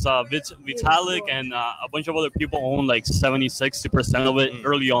Ethereum, because Vitalik and a bunch of other people own like 70-60% of it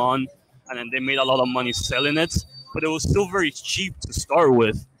early on, and then they made a lot of money selling it. But it was still very cheap to start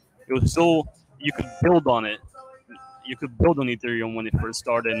with. It was still, you could build on it. You could build on Ethereum when it first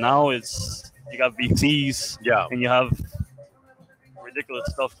started. Now you got VCs, and you have ridiculous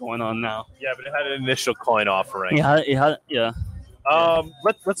stuff going on now. Yeah, but it had an initial coin offering. Yeah.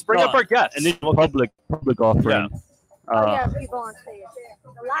 Let's bring up our guests. An initial public offering. Yeah. People on stage.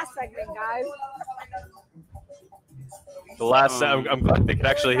 The last segment, guys. The last, I'm glad they could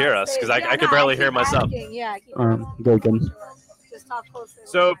actually hear us, because I could barely hear myself. Yeah. Good. Just talk closer.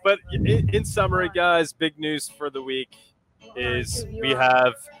 So, but in summary, guys, big news for the week is we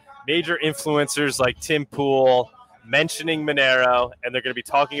have major influencers like Tim Pool mentioning Monero, and they're going to be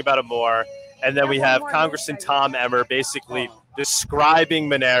talking about it more. And then we have Congressman Tom Emmer basically describing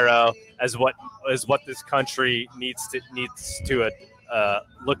Monero as what this country needs to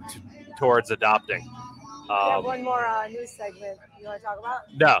look towards adopting. We have one more news segment you want to talk about?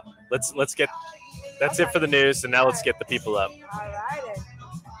 No, let's get. That's it for the news, and now let's get the people up. All right.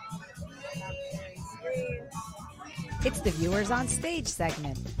 It's the Viewers on Stage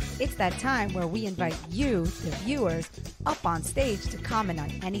segment. It's that time where we invite you, the viewers, up on stage to comment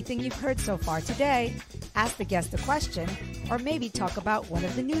on anything you've heard so far today, ask the guest a question, or maybe talk about one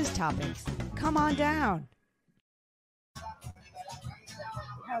of the news topics. Come on down.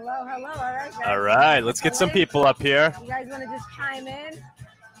 Hello. All right, guys. All right, let's get some people up here. You guys want to just chime in?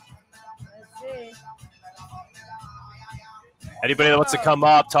 Let's see. Anybody that wants to come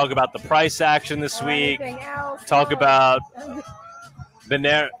up, talk about the price action this week, talk about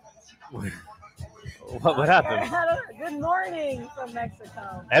Monero. What happened? Good morning from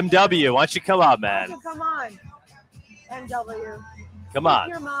Mexico. MW, why don't you come up, man? Come on, MW. Come on.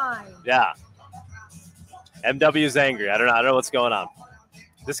 Your mind. Yeah. MW is angry. I don't know what's going on.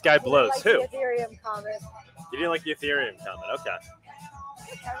 This guy blows. Like Who? The Ethereum comment. You didn't like the Ethereum comment. Okay.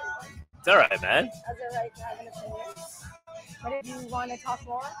 It's all right, man. How's it right to have an opinion? But if you want to talk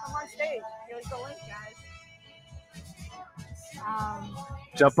more, come on stage. Here's the link, guys.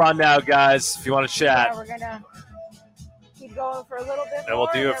 Jump on now, guys, if you want to chat. Yeah, we're going to keep going for a little bit and we'll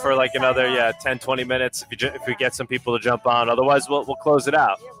do it for like another 10, 20 minutes if we get some people to jump on. Otherwise, we'll close it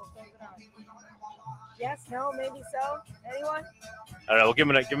out. Yeah, we'll close it out. Yes, no, maybe so. Anyone? I don't know. We'll give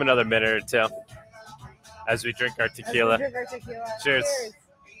him another minute or two as we drink our tequila. Cheers.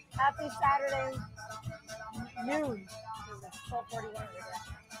 Happy Saturday noon.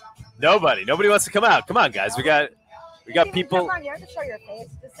 12:41. Nobody wants to come out. Come on, guys. We got people. Come on, you have to show your face.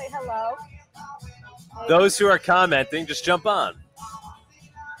 Just say hello. Those who are commenting, just jump on.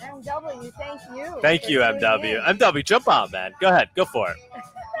 MW, thank you. Thank you, MW. MW, jump on, man. Go ahead. Go for it.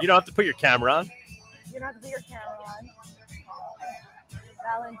 You don't have to put your camera on. You don't have to put your camera on.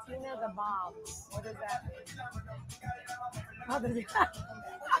 Valentina the bomb. What does that mean? How does it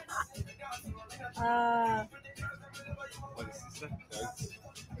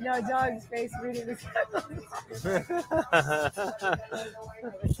No, Doug's face reading this.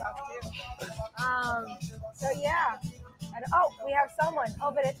 So yeah. We have someone.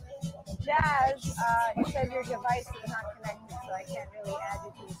 Oh, but it's Jazz. It says your device is not connected, so I can't really add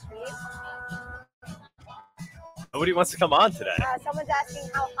you to the screen. Nobody wants to come on today. Someone's asking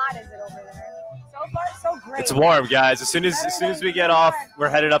how hot is it over there. So far, so great. It's warm, guys. As soon as we get off, we're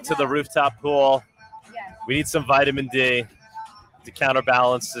headed up to the rooftop pool. Yes. We need some vitamin D to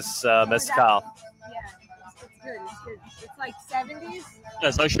counterbalance this mezcal. Yeah, it's good. It's like 70s. Yeah,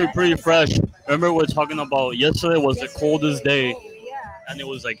 it's actually pretty fresh. Remember we were talking about yesterday was the coldest day. And it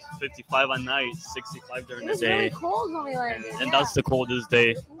was like 55 at night, 65 during the day. It was really cold when we landed. And that's the coldest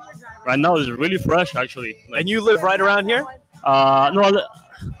day. Right now it's really fresh, actually. And you live right around here? No,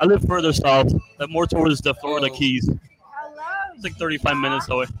 I live further south, more towards the Florida Keys. Hello. It's like 35 minutes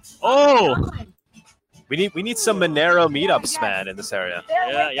away. Oh! We need some Monero meetups, man, in this area.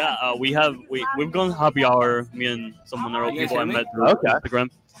 Yeah. We've gone happy hour. Me and some Monero people I met through Instagram.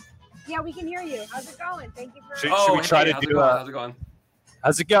 Yeah, we can hear you. How's it going? Thank you for. Should we try to do? How's it going?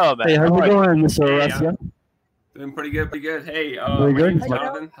 How's it going, man? Hey, how's it going, Mr. Alessia? Doing pretty good. Hey, very good.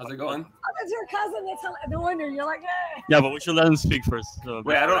 Jonathan, how's it going? Oh, that's your cousin. That's no wonder you're like, hey. Yeah, but we should let him speak first. So.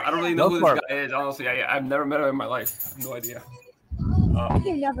 Wait, I don't really know who this guy is. Honestly, I've never met him in my life. I have no idea. But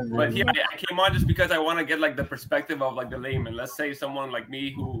yeah, I came on just because I want to get like the perspective of like the layman. Let's say someone like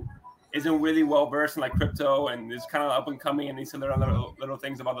me who isn't really well versed in like crypto and is kind of up and coming and needs to learn little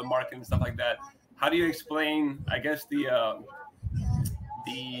things about the market and stuff like that. How do you explain, I guess, the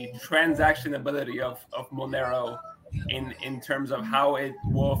transaction ability of Monero in terms of how it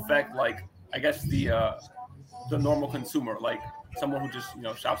will affect, like, I guess the normal consumer, like someone who just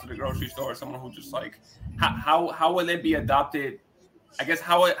shops at the grocery store, someone who just like how will it be adopted? I guess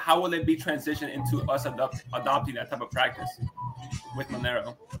how will it be transitioned into us adopting that type of practice with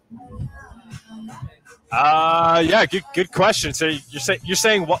Monero? Yeah, good question. So you're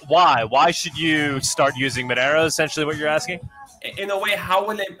saying why should you start using Monero? Essentially, what you're asking. In a way, how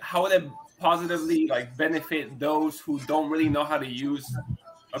will it positively like benefit those who don't really know how to use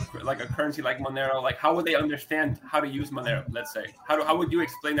a currency like Monero? Like, how would they understand how to use Monero? Let's say, how would you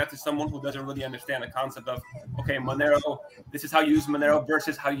explain that to someone who doesn't really understand the concept of Monero? This is how you use Monero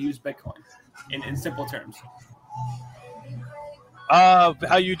versus how you use Bitcoin, in simple terms.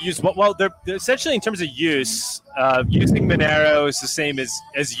 How you'd use what? Well, they're essentially in terms of use. Using Monero is the same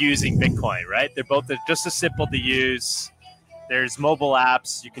as using Bitcoin, right? They're just as simple to use. There's mobile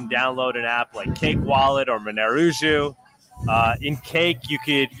apps. You can download an app like Cake Wallet or Monerujo. In Cake, you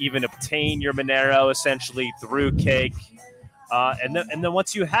could even obtain your Monero essentially through Cake. And then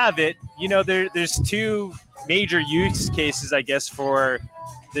once you have it, there's two major use cases, I guess, for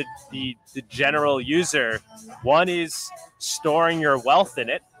the general user. One is storing your wealth in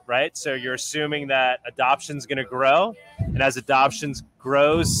it, right? So you're assuming that adoption is going to grow. And as adoption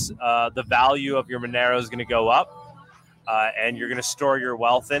grows, the value of your Monero is going to go up. And you're going to store your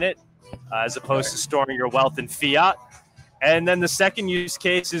wealth in it as opposed to storing your wealth in fiat. And then the second use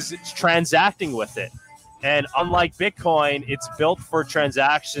case is it's transacting with it. And unlike Bitcoin, it's built for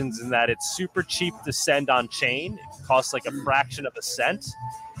transactions in that it's super cheap to send on chain. It costs like a fraction of a cent.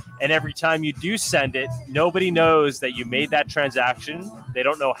 And every time you do send it, nobody knows that you made that transaction. They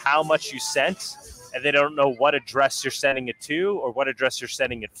don't know how much you sent, and they don't know what address you're sending it to or what address you're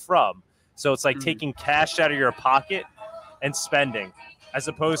sending it from. So it's like taking cash out of your pocket and spending, as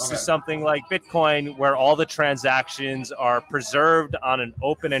opposed to something like Bitcoin, where all the transactions are preserved on an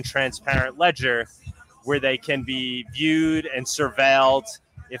open and transparent ledger where they can be viewed and surveilled,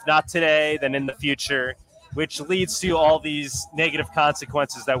 if not today, then in the future. which leads to all these negative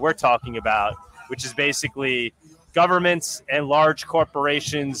consequences that we're talking about, which is basically governments and large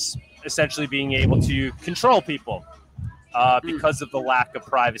corporations essentially being able to control people because of the lack of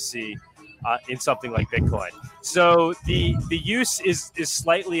privacy in something like Bitcoin. So the use is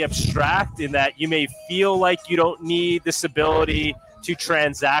slightly abstract in that you may feel like you don't need this ability to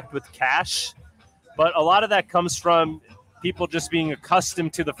transact with cash, but a lot of that comes from people just being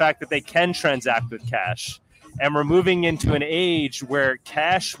accustomed to the fact that they can transact with cash. And we're moving into an age where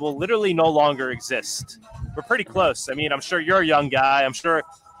cash will literally no longer exist. We're pretty close. I mean, I'm sure you're a young guy. I'm sure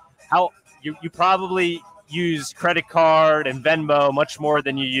you probably use credit card and Venmo much more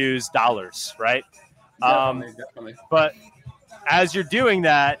than you use dollars, right? Definitely. But as you're doing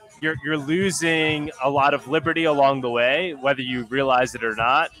that, you're losing a lot of liberty along the way, whether you realize it or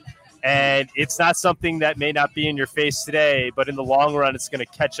not. And it's not something that may not be in your face today, but in the long run, it's going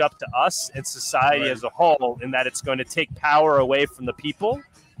to catch up to us and society as a whole, in that it's going to take power away from the people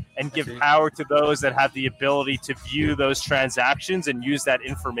and give power to those that have the ability to view those transactions and use that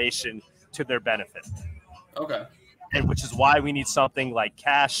information to their benefit. Okay. And which is why we need something like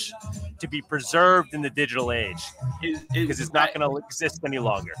cash to be preserved in the digital age, because it's not going to exist any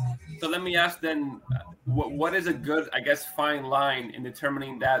longer. So let me ask then, what is a good, I guess, fine line in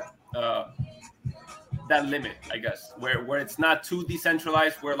determining that limit, I guess, where it's not too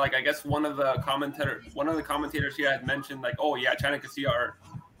decentralized, where, like, I guess one of the commentators here had mentioned, like, oh yeah, China can see our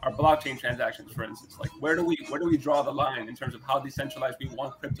blockchain transactions, for instance. Like, where do we draw the line in terms of how decentralized we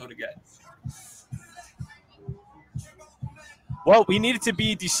want crypto to get? Well, we need it to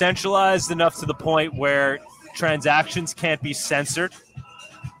be decentralized enough to the point where transactions can't be censored.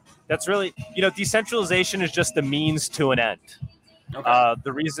 That's really, decentralization is just a means to an end. Okay.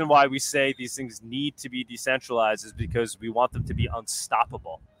 The reason why we say these things need to be decentralized is because we want them to be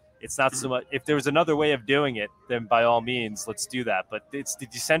unstoppable. It's not so much, if there was another way of doing it, then by all means, let's do that. But it's the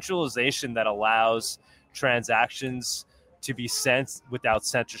decentralization that allows transactions to be sent without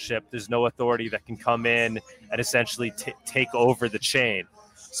censorship. There's no authority that can come in and essentially take over the chain.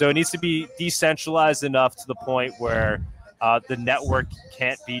 So it needs to be decentralized enough to the point where the network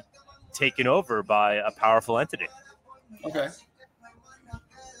can't be taken over by a powerful entity. Okay.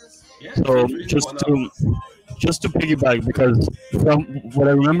 Yeah, so just to piggyback, because from what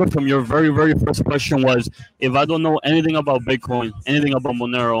I remember from your very, very first question was, if I don't know anything about Bitcoin, anything about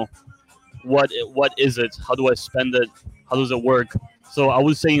Monero, what is it? How do I spend it? How does it work? So I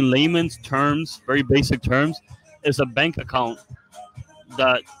would say in layman's terms, very basic terms, it's a bank account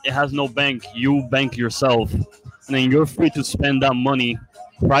that it has no bank. You bank yourself, and then you're free to spend that money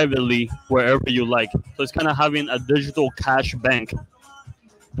privately wherever you like. So it's kind of having a digital cash bank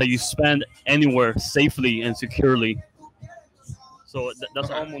that you spend anywhere safely and securely. So that's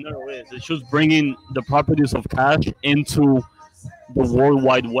all Monero is. It's just bringing the properties of cash into the World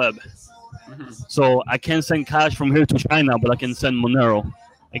Wide Web. So I can't send cash from here to China, but I can send Monero.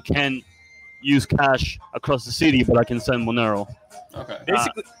 I can't use cash across the city, but I can send Monero. Okay.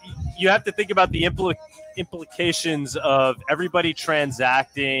 Basically, you have to think about the implications of everybody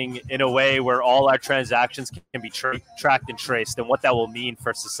transacting in a way where all our transactions can be tracked and traced, and what that will mean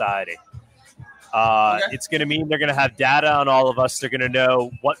for society. It's going to mean they're going to have data on all of us. They're going to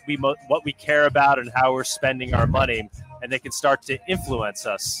know what we care about and how we're spending our money, and they can start to influence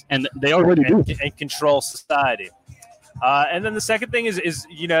us. And they already do. And control society. And then the second thing is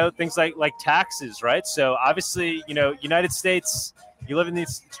things like taxes, right? So obviously, United States, you live in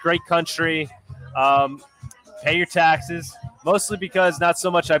this great country, pay your taxes, mostly because not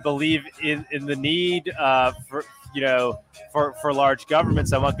so much I believe in the need for large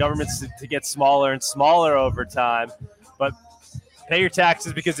governments. I want governments to get smaller and smaller over time, but pay your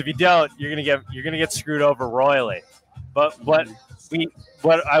taxes, because if you don't, you're gonna get screwed over royally. But what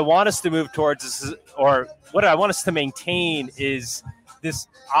I want us to move towards is, or what I want us to maintain, is this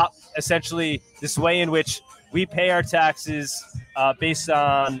essentially this way in which we pay our taxes based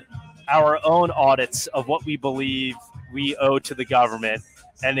on our own audits of what we believe we owe to the government,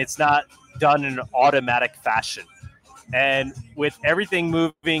 and it's not done in an automatic fashion. And with everything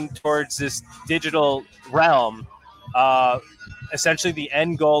moving towards this digital realm, essentially the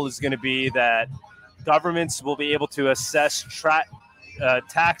end goal is going to be that governments will be able to assess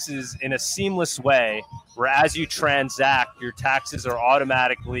taxes in a seamless way, where as you transact, your taxes are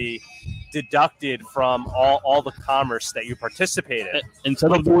automatically deducted from all the commerce that you participate in.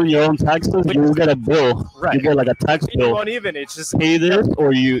 Instead of doing your own taxes, you will get a bill. Right. You get like a tax bill. You won't even. It's just pay this,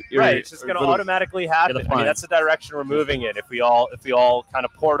 or you. Right. It's just going to automatically happen. I mean, that's the direction we're moving in. If we all kind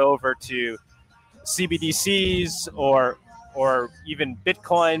of port over to CBDCs or or even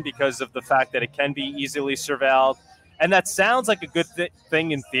Bitcoin because of the fact that it can be easily surveilled. And that sounds like a good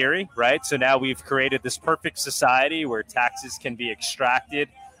thing in theory, right? So now we've created this perfect society where taxes can be extracted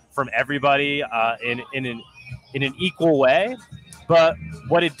from everybody in an equal way. But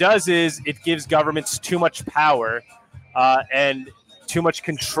what it does is it gives governments too much power and too much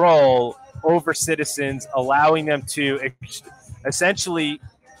control over citizens, allowing them to essentially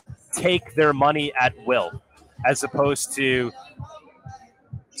take their money at will, as opposed to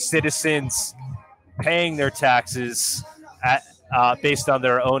citizens paying their taxes based on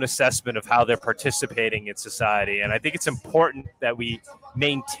their own assessment of how they're participating in society. And I think it's important that we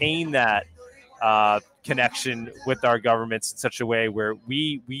maintain that connection with our governments in such a way where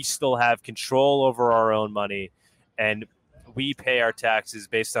we still have control over our own money, and we pay our taxes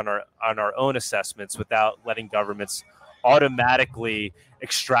based on our own assessments without letting governments automatically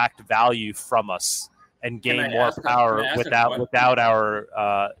extract value from us and gain more power without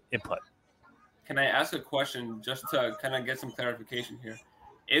our input. Can I ask a question just to kind of get some clarification here?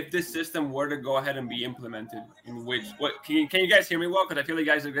 If this system were to go ahead and be implemented, can you guys hear me well? Because I feel like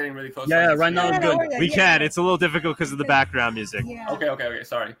you guys are getting really close. Yeah, right now it's good. We can. It's a little difficult because of the background music. Yeah. Okay.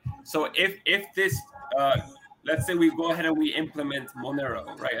 Sorry. So if this, let's say we go ahead and we implement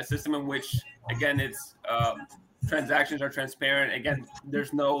Monero, right? A system in which, again, it's transactions are transparent. Again,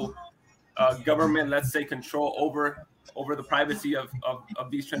 there's no government, let's say, control over the privacy of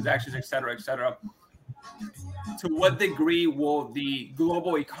these transactions, et cetera, et cetera. To what degree will the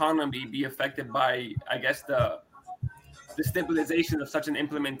global economy be affected by, I guess, the stabilization of such an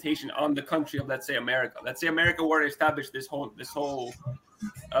implementation on the country of, let's say, America? Let's say America were to establish this whole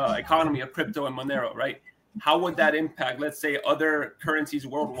economy of crypto and Monero, right? How would that impact, let's say, other currencies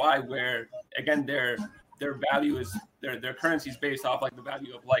worldwide, where again their value is their currency is based off like the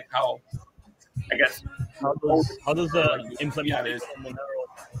value of like how, I guess, how does the implementation of Monero?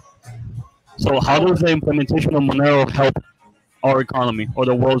 So how does the implementation of Monero help our economy or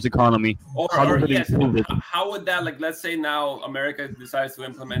the world's economy? How would that, like, let's say now America decides to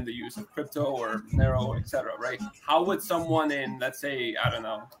implement the use of crypto or Monero, et cetera, right? How would someone in, let's say, I don't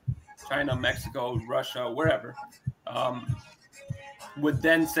know, China, Mexico, Russia, wherever, would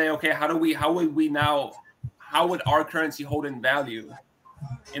then say, okay, how would our currency hold in value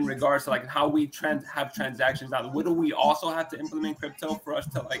in regards to like how we have transactions now? Would we also have to implement crypto for us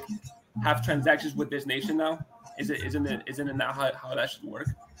to like have transactions with this nation now? Isn't it now how that should work?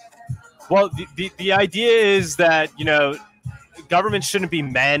 Well, the idea is that, governments shouldn't be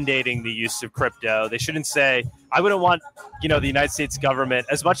mandating the use of crypto. They shouldn't say, I wouldn't want, the United States government,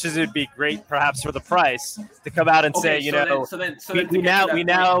 as much as it'd be great perhaps for the price, to come out and say, we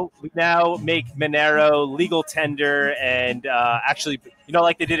now make Monero legal tender, and actually,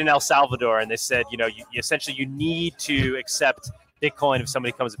 like they did in El Salvador, and they said, you need to accept Bitcoin if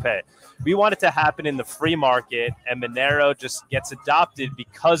somebody comes to pay it. We want it to happen in the free market, and Monero just gets adopted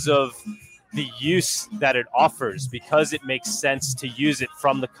because of the use that it offers, because it makes sense to use it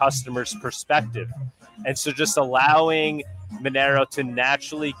from the customer's perspective. And so just allowing Monero to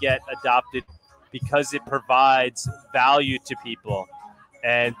naturally get adopted because it provides value to people.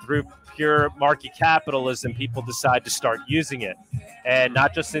 And through pure market capitalism, people decide to start using it. And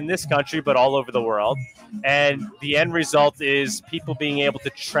not just in this country, but all over the world. And the end result is people being able to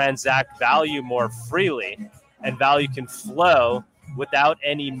transact value more freely, and value can flow without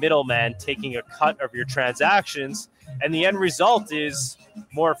any middleman taking a cut of your transactions. And the end result is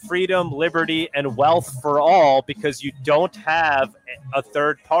more freedom, liberty, and wealth for all, because you don't have a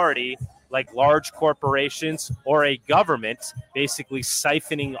third party like large corporations or a government basically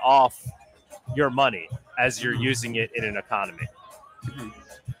siphoning off your money as you're using it in an economy.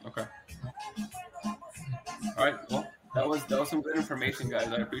 Okay. All right. Well, that was some good information, guys.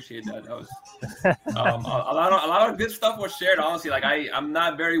 I appreciate that. That was a lot of good stuff was shared. Honestly, like I'm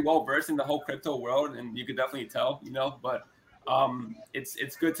not very well versed in the whole crypto world, and you could definitely tell, but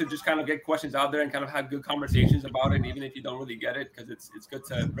it's good to just kind of get questions out there and kind of have good conversations about it, even if you don't really get it, because it's good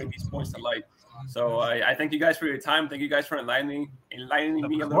to bring these points to light. So I thank you guys for your time. Thank you guys for enlightening me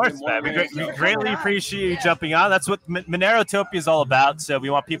a little bit more. We greatly appreciate you jumping on. That's what Monerotopia is all about. So we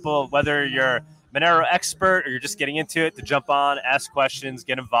want people, whether you're Monero expert or you're just getting into it, to jump on, ask questions,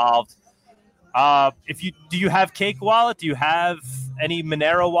 get involved. Do you have Cake Wallet? Do you have any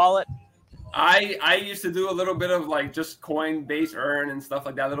Monero wallet? I used to do a little bit of like just Coinbase Earn and stuff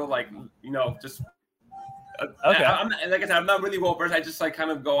like that. Little like just. Okay. Like I said, I'm not really well versed. I just like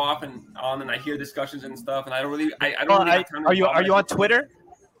kind of go off and on, and I hear discussions and stuff, and I don't really. I don't really have time. Are you on Twitter?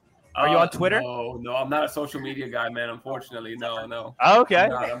 Are you on Twitter? No, I'm not a social media guy, man. Unfortunately, no. Oh, okay.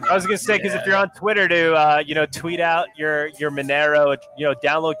 I'm not. I was gonna say because if you're on Twitter to tweet out your Monero,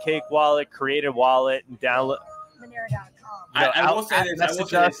 download Cake Wallet, create a wallet, and download Monero.com. I will say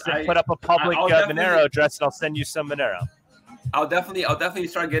this. I put up a public Monero address, and I'll send you some Monero. I'll definitely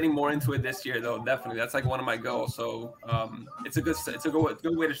start getting more into it this year, though. Definitely, that's like one of my goals. So it's a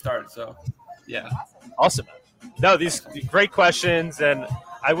good way to start. So yeah, awesome. No, these great questions, and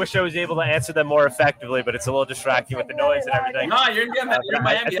I wish I was able to answer them more effectively, but it's a little distracting with the noise and everything. No, you're in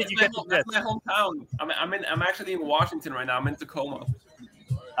Miami. That's my hometown. I'm actually in Washington right now. I'm in Tacoma.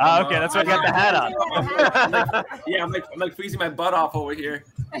 Oh, okay, that's why I got the hat on. I'm like freezing my butt off over here.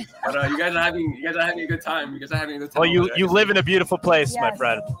 But you guys are having a good time. Well, you live in a beautiful place, my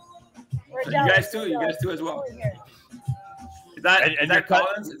friend. You guys too as well. Is that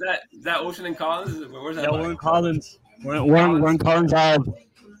Collins? Is that Ocean and Collins? Where's that? Yeah, we're in Collins. We're in Collins Ave.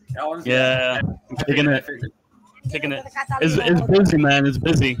 Collins? Yeah, taking it. It's busy, man. It's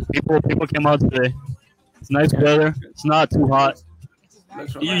busy. People came out today. It's nice weather. It's not too hot.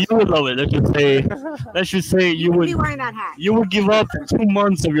 You would love it. Let's just say you would. You would give up 2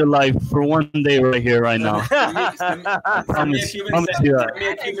 months of your life for one day right here, right now. Send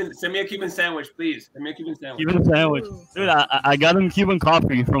me a Cuban sandwich, please. Send me a Cuban sandwich. Cuban sandwich, dude. I got them Cuban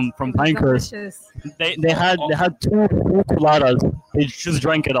coffee from Pinecrest. They had 2 full coladas. They just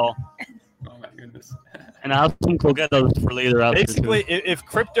drank it all. Oh my goodness. And I have some croquetas for later. Basically, if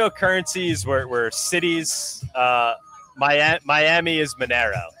cryptocurrencies were cities. Miami is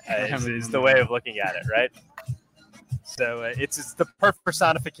Monero, is the way of looking at it, right? So it's the perfect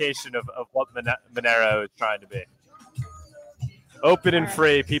personification of what Monero is trying to be. Open and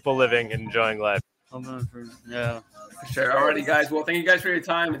free, people living and enjoying life. Yeah. Sure. Alrighty, guys. Well, thank you guys for your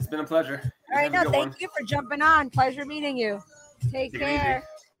time. It's been a pleasure. All right, thank you for jumping on. Pleasure meeting you. Take care.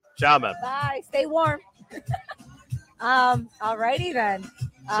 Ciao, man. Bye. Stay warm. Alrighty then.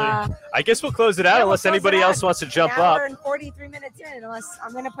 I guess we'll close it out unless anybody else wants to jump up. We're 43 minutes in, unless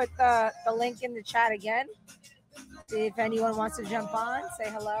I'm going to put the link in the chat again. See if anyone wants to jump on, say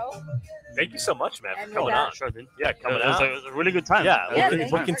hello. Thank you so much, man, for coming on. Sure, dude. Yeah, coming out. It was a really good time. Yeah,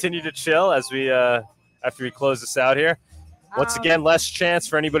 we'll continue to chill as we after we close this out here. Once again, last chance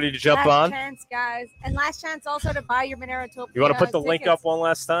for anybody to jump on. Last chance, guys. And last chance also to buy your Monerotopia. You want to put the link up one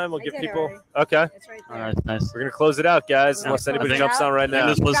last time? We'll give people. Already. Okay. It's right there. All right, nice. We're going to close it out, guys, unless anybody jumps on right now.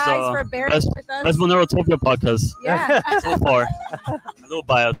 This was for bearing with us. best Monerotopia podcast. Yeah. So far. A little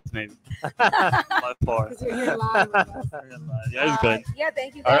biased, maybe. By far. Because you're here live with us. Yeah, it's good. Yeah,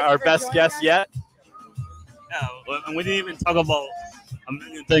 thank you guys Our for best joining guest us. yet? Yeah, and we didn't even talk about a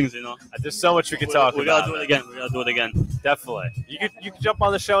million things, There's so much we could talk about. We gotta do it again. We gotta do it again. Definitely. You can jump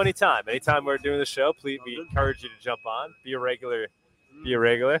on the show anytime. Anytime we're doing the show, please, we encourage you to jump on. Be a regular.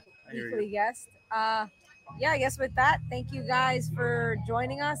 Weekly guest. I guess with that, thank you guys for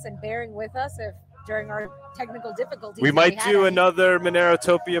joining us and bearing with us during our technical difficulties. We might do another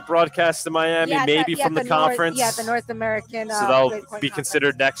Monerotopia broadcast in Miami, maybe from the conference. The North American. So that'll be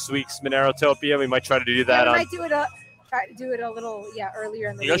considered next week's Monerotopia. We might try to do that. We might try to do it a little earlier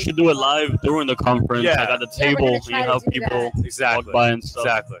in the week. You guys should do it live during the conference. Yeah. Like at the table, you have people walk by and stuff.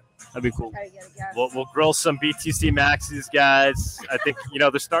 Exactly. That'd be cool. We'll grill some BTC Maxis, guys. I think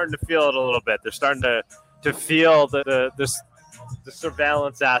they're starting to feel it a little bit. They're starting to feel the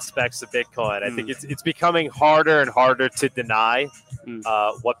surveillance aspects of Bitcoin. I think it's becoming harder and harder to deny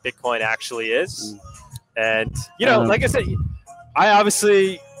what Bitcoin actually is. And like I said, I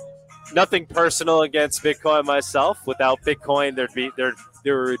obviously nothing personal against Bitcoin myself. Without Bitcoin, there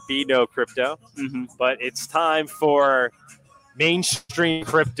would be no crypto. But it's time for mainstream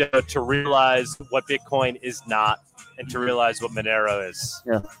crypto to realize what Bitcoin is not and to realize what Monero is.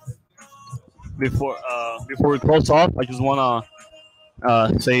 Yeah. Before we close off, I just want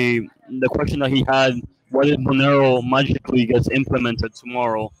to say the question that he had: what if Monero magically gets implemented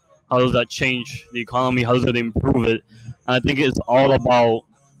tomorrow? How does that change the economy? How does it improve it? And I think it's all about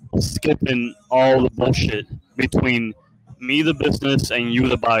skipping all the bullshit between me, the business, and you,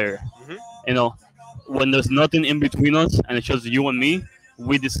 the buyer. When there's nothing in between us and it's just you and me,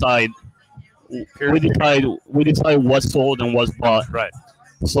 we decide what's sold and what's bought. Right.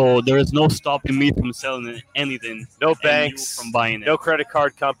 So there is no stopping me from selling anything. No banks, from buying it. No credit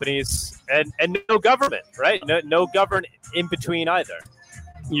card companies, and no government, right? No government in between either.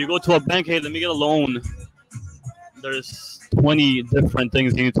 You go to a bank, hey, let me get a loan. There's 20 different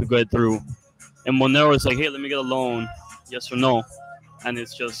things you need to go through. And Monero is like, hey, let me get a loan, yes or no. And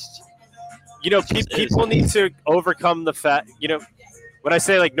it's just... people need to overcome the fact, when I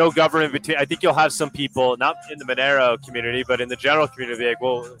say like no government between, I think you'll have some people, not in the Monero community, but in the general community, like,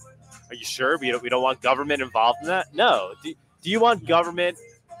 well, Are you sure we don't want government involved in that? No. Do you want government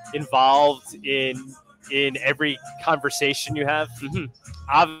involved in every conversation you have? Mm-hmm.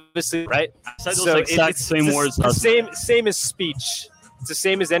 Obviously, right? So it's same words. Same as speech. It's the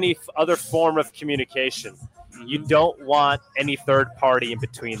same as any other form of communication. Mm-hmm. You don't want any third party in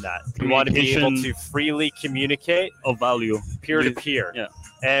between that. You want to be able to freely communicate of value, peer to peer. Yeah.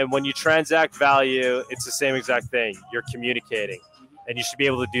 And when you transact value, it's the same exact thing. You're communicating, and you should be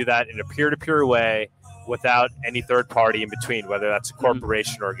able to do that in a peer-to-peer way without any third party in between, whether that's a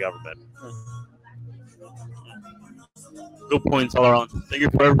corporation or a government. Good points all around. Thank you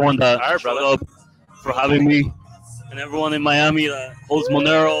for everyone that showed up, for having me, and everyone in Miami that holds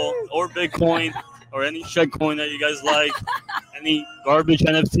Monero or Bitcoin or any shitcoin that you guys like, any garbage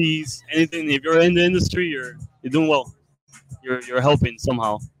NFTs, anything. If you're in the industry, you're doing well. You're helping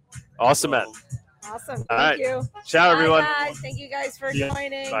somehow. Awesome, man. Awesome. All Thank you. Ciao, everyone. Bye, guys. Thank you guys for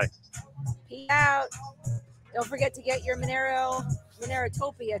joining. Bye. Peace out. Don't forget to get your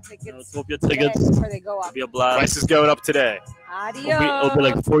Monerotopia tickets. Before they go up. Be a blast. Price is going up today. Adios. It'll be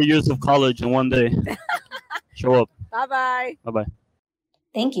like 4 years of college in one day. Show up. Bye-bye. Bye-bye.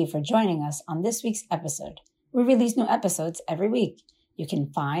 Thank you for joining us on this week's episode. We release new episodes every week. You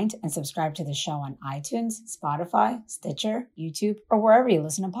can find and subscribe to the show on iTunes, Spotify, Stitcher, YouTube, or wherever you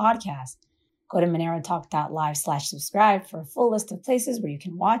listen to podcasts. Go to monerotalk.live/subscribe for a full list of places where you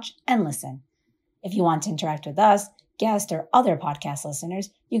can watch and listen. If you want to interact with us, guests, or other podcast listeners,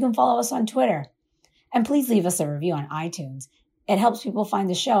 you can follow us on Twitter. And please leave us a review on iTunes. It helps people find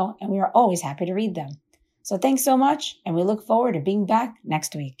the show, and we are always happy to read them. So thanks so much, and we look forward to being back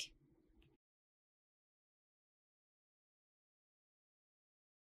next week.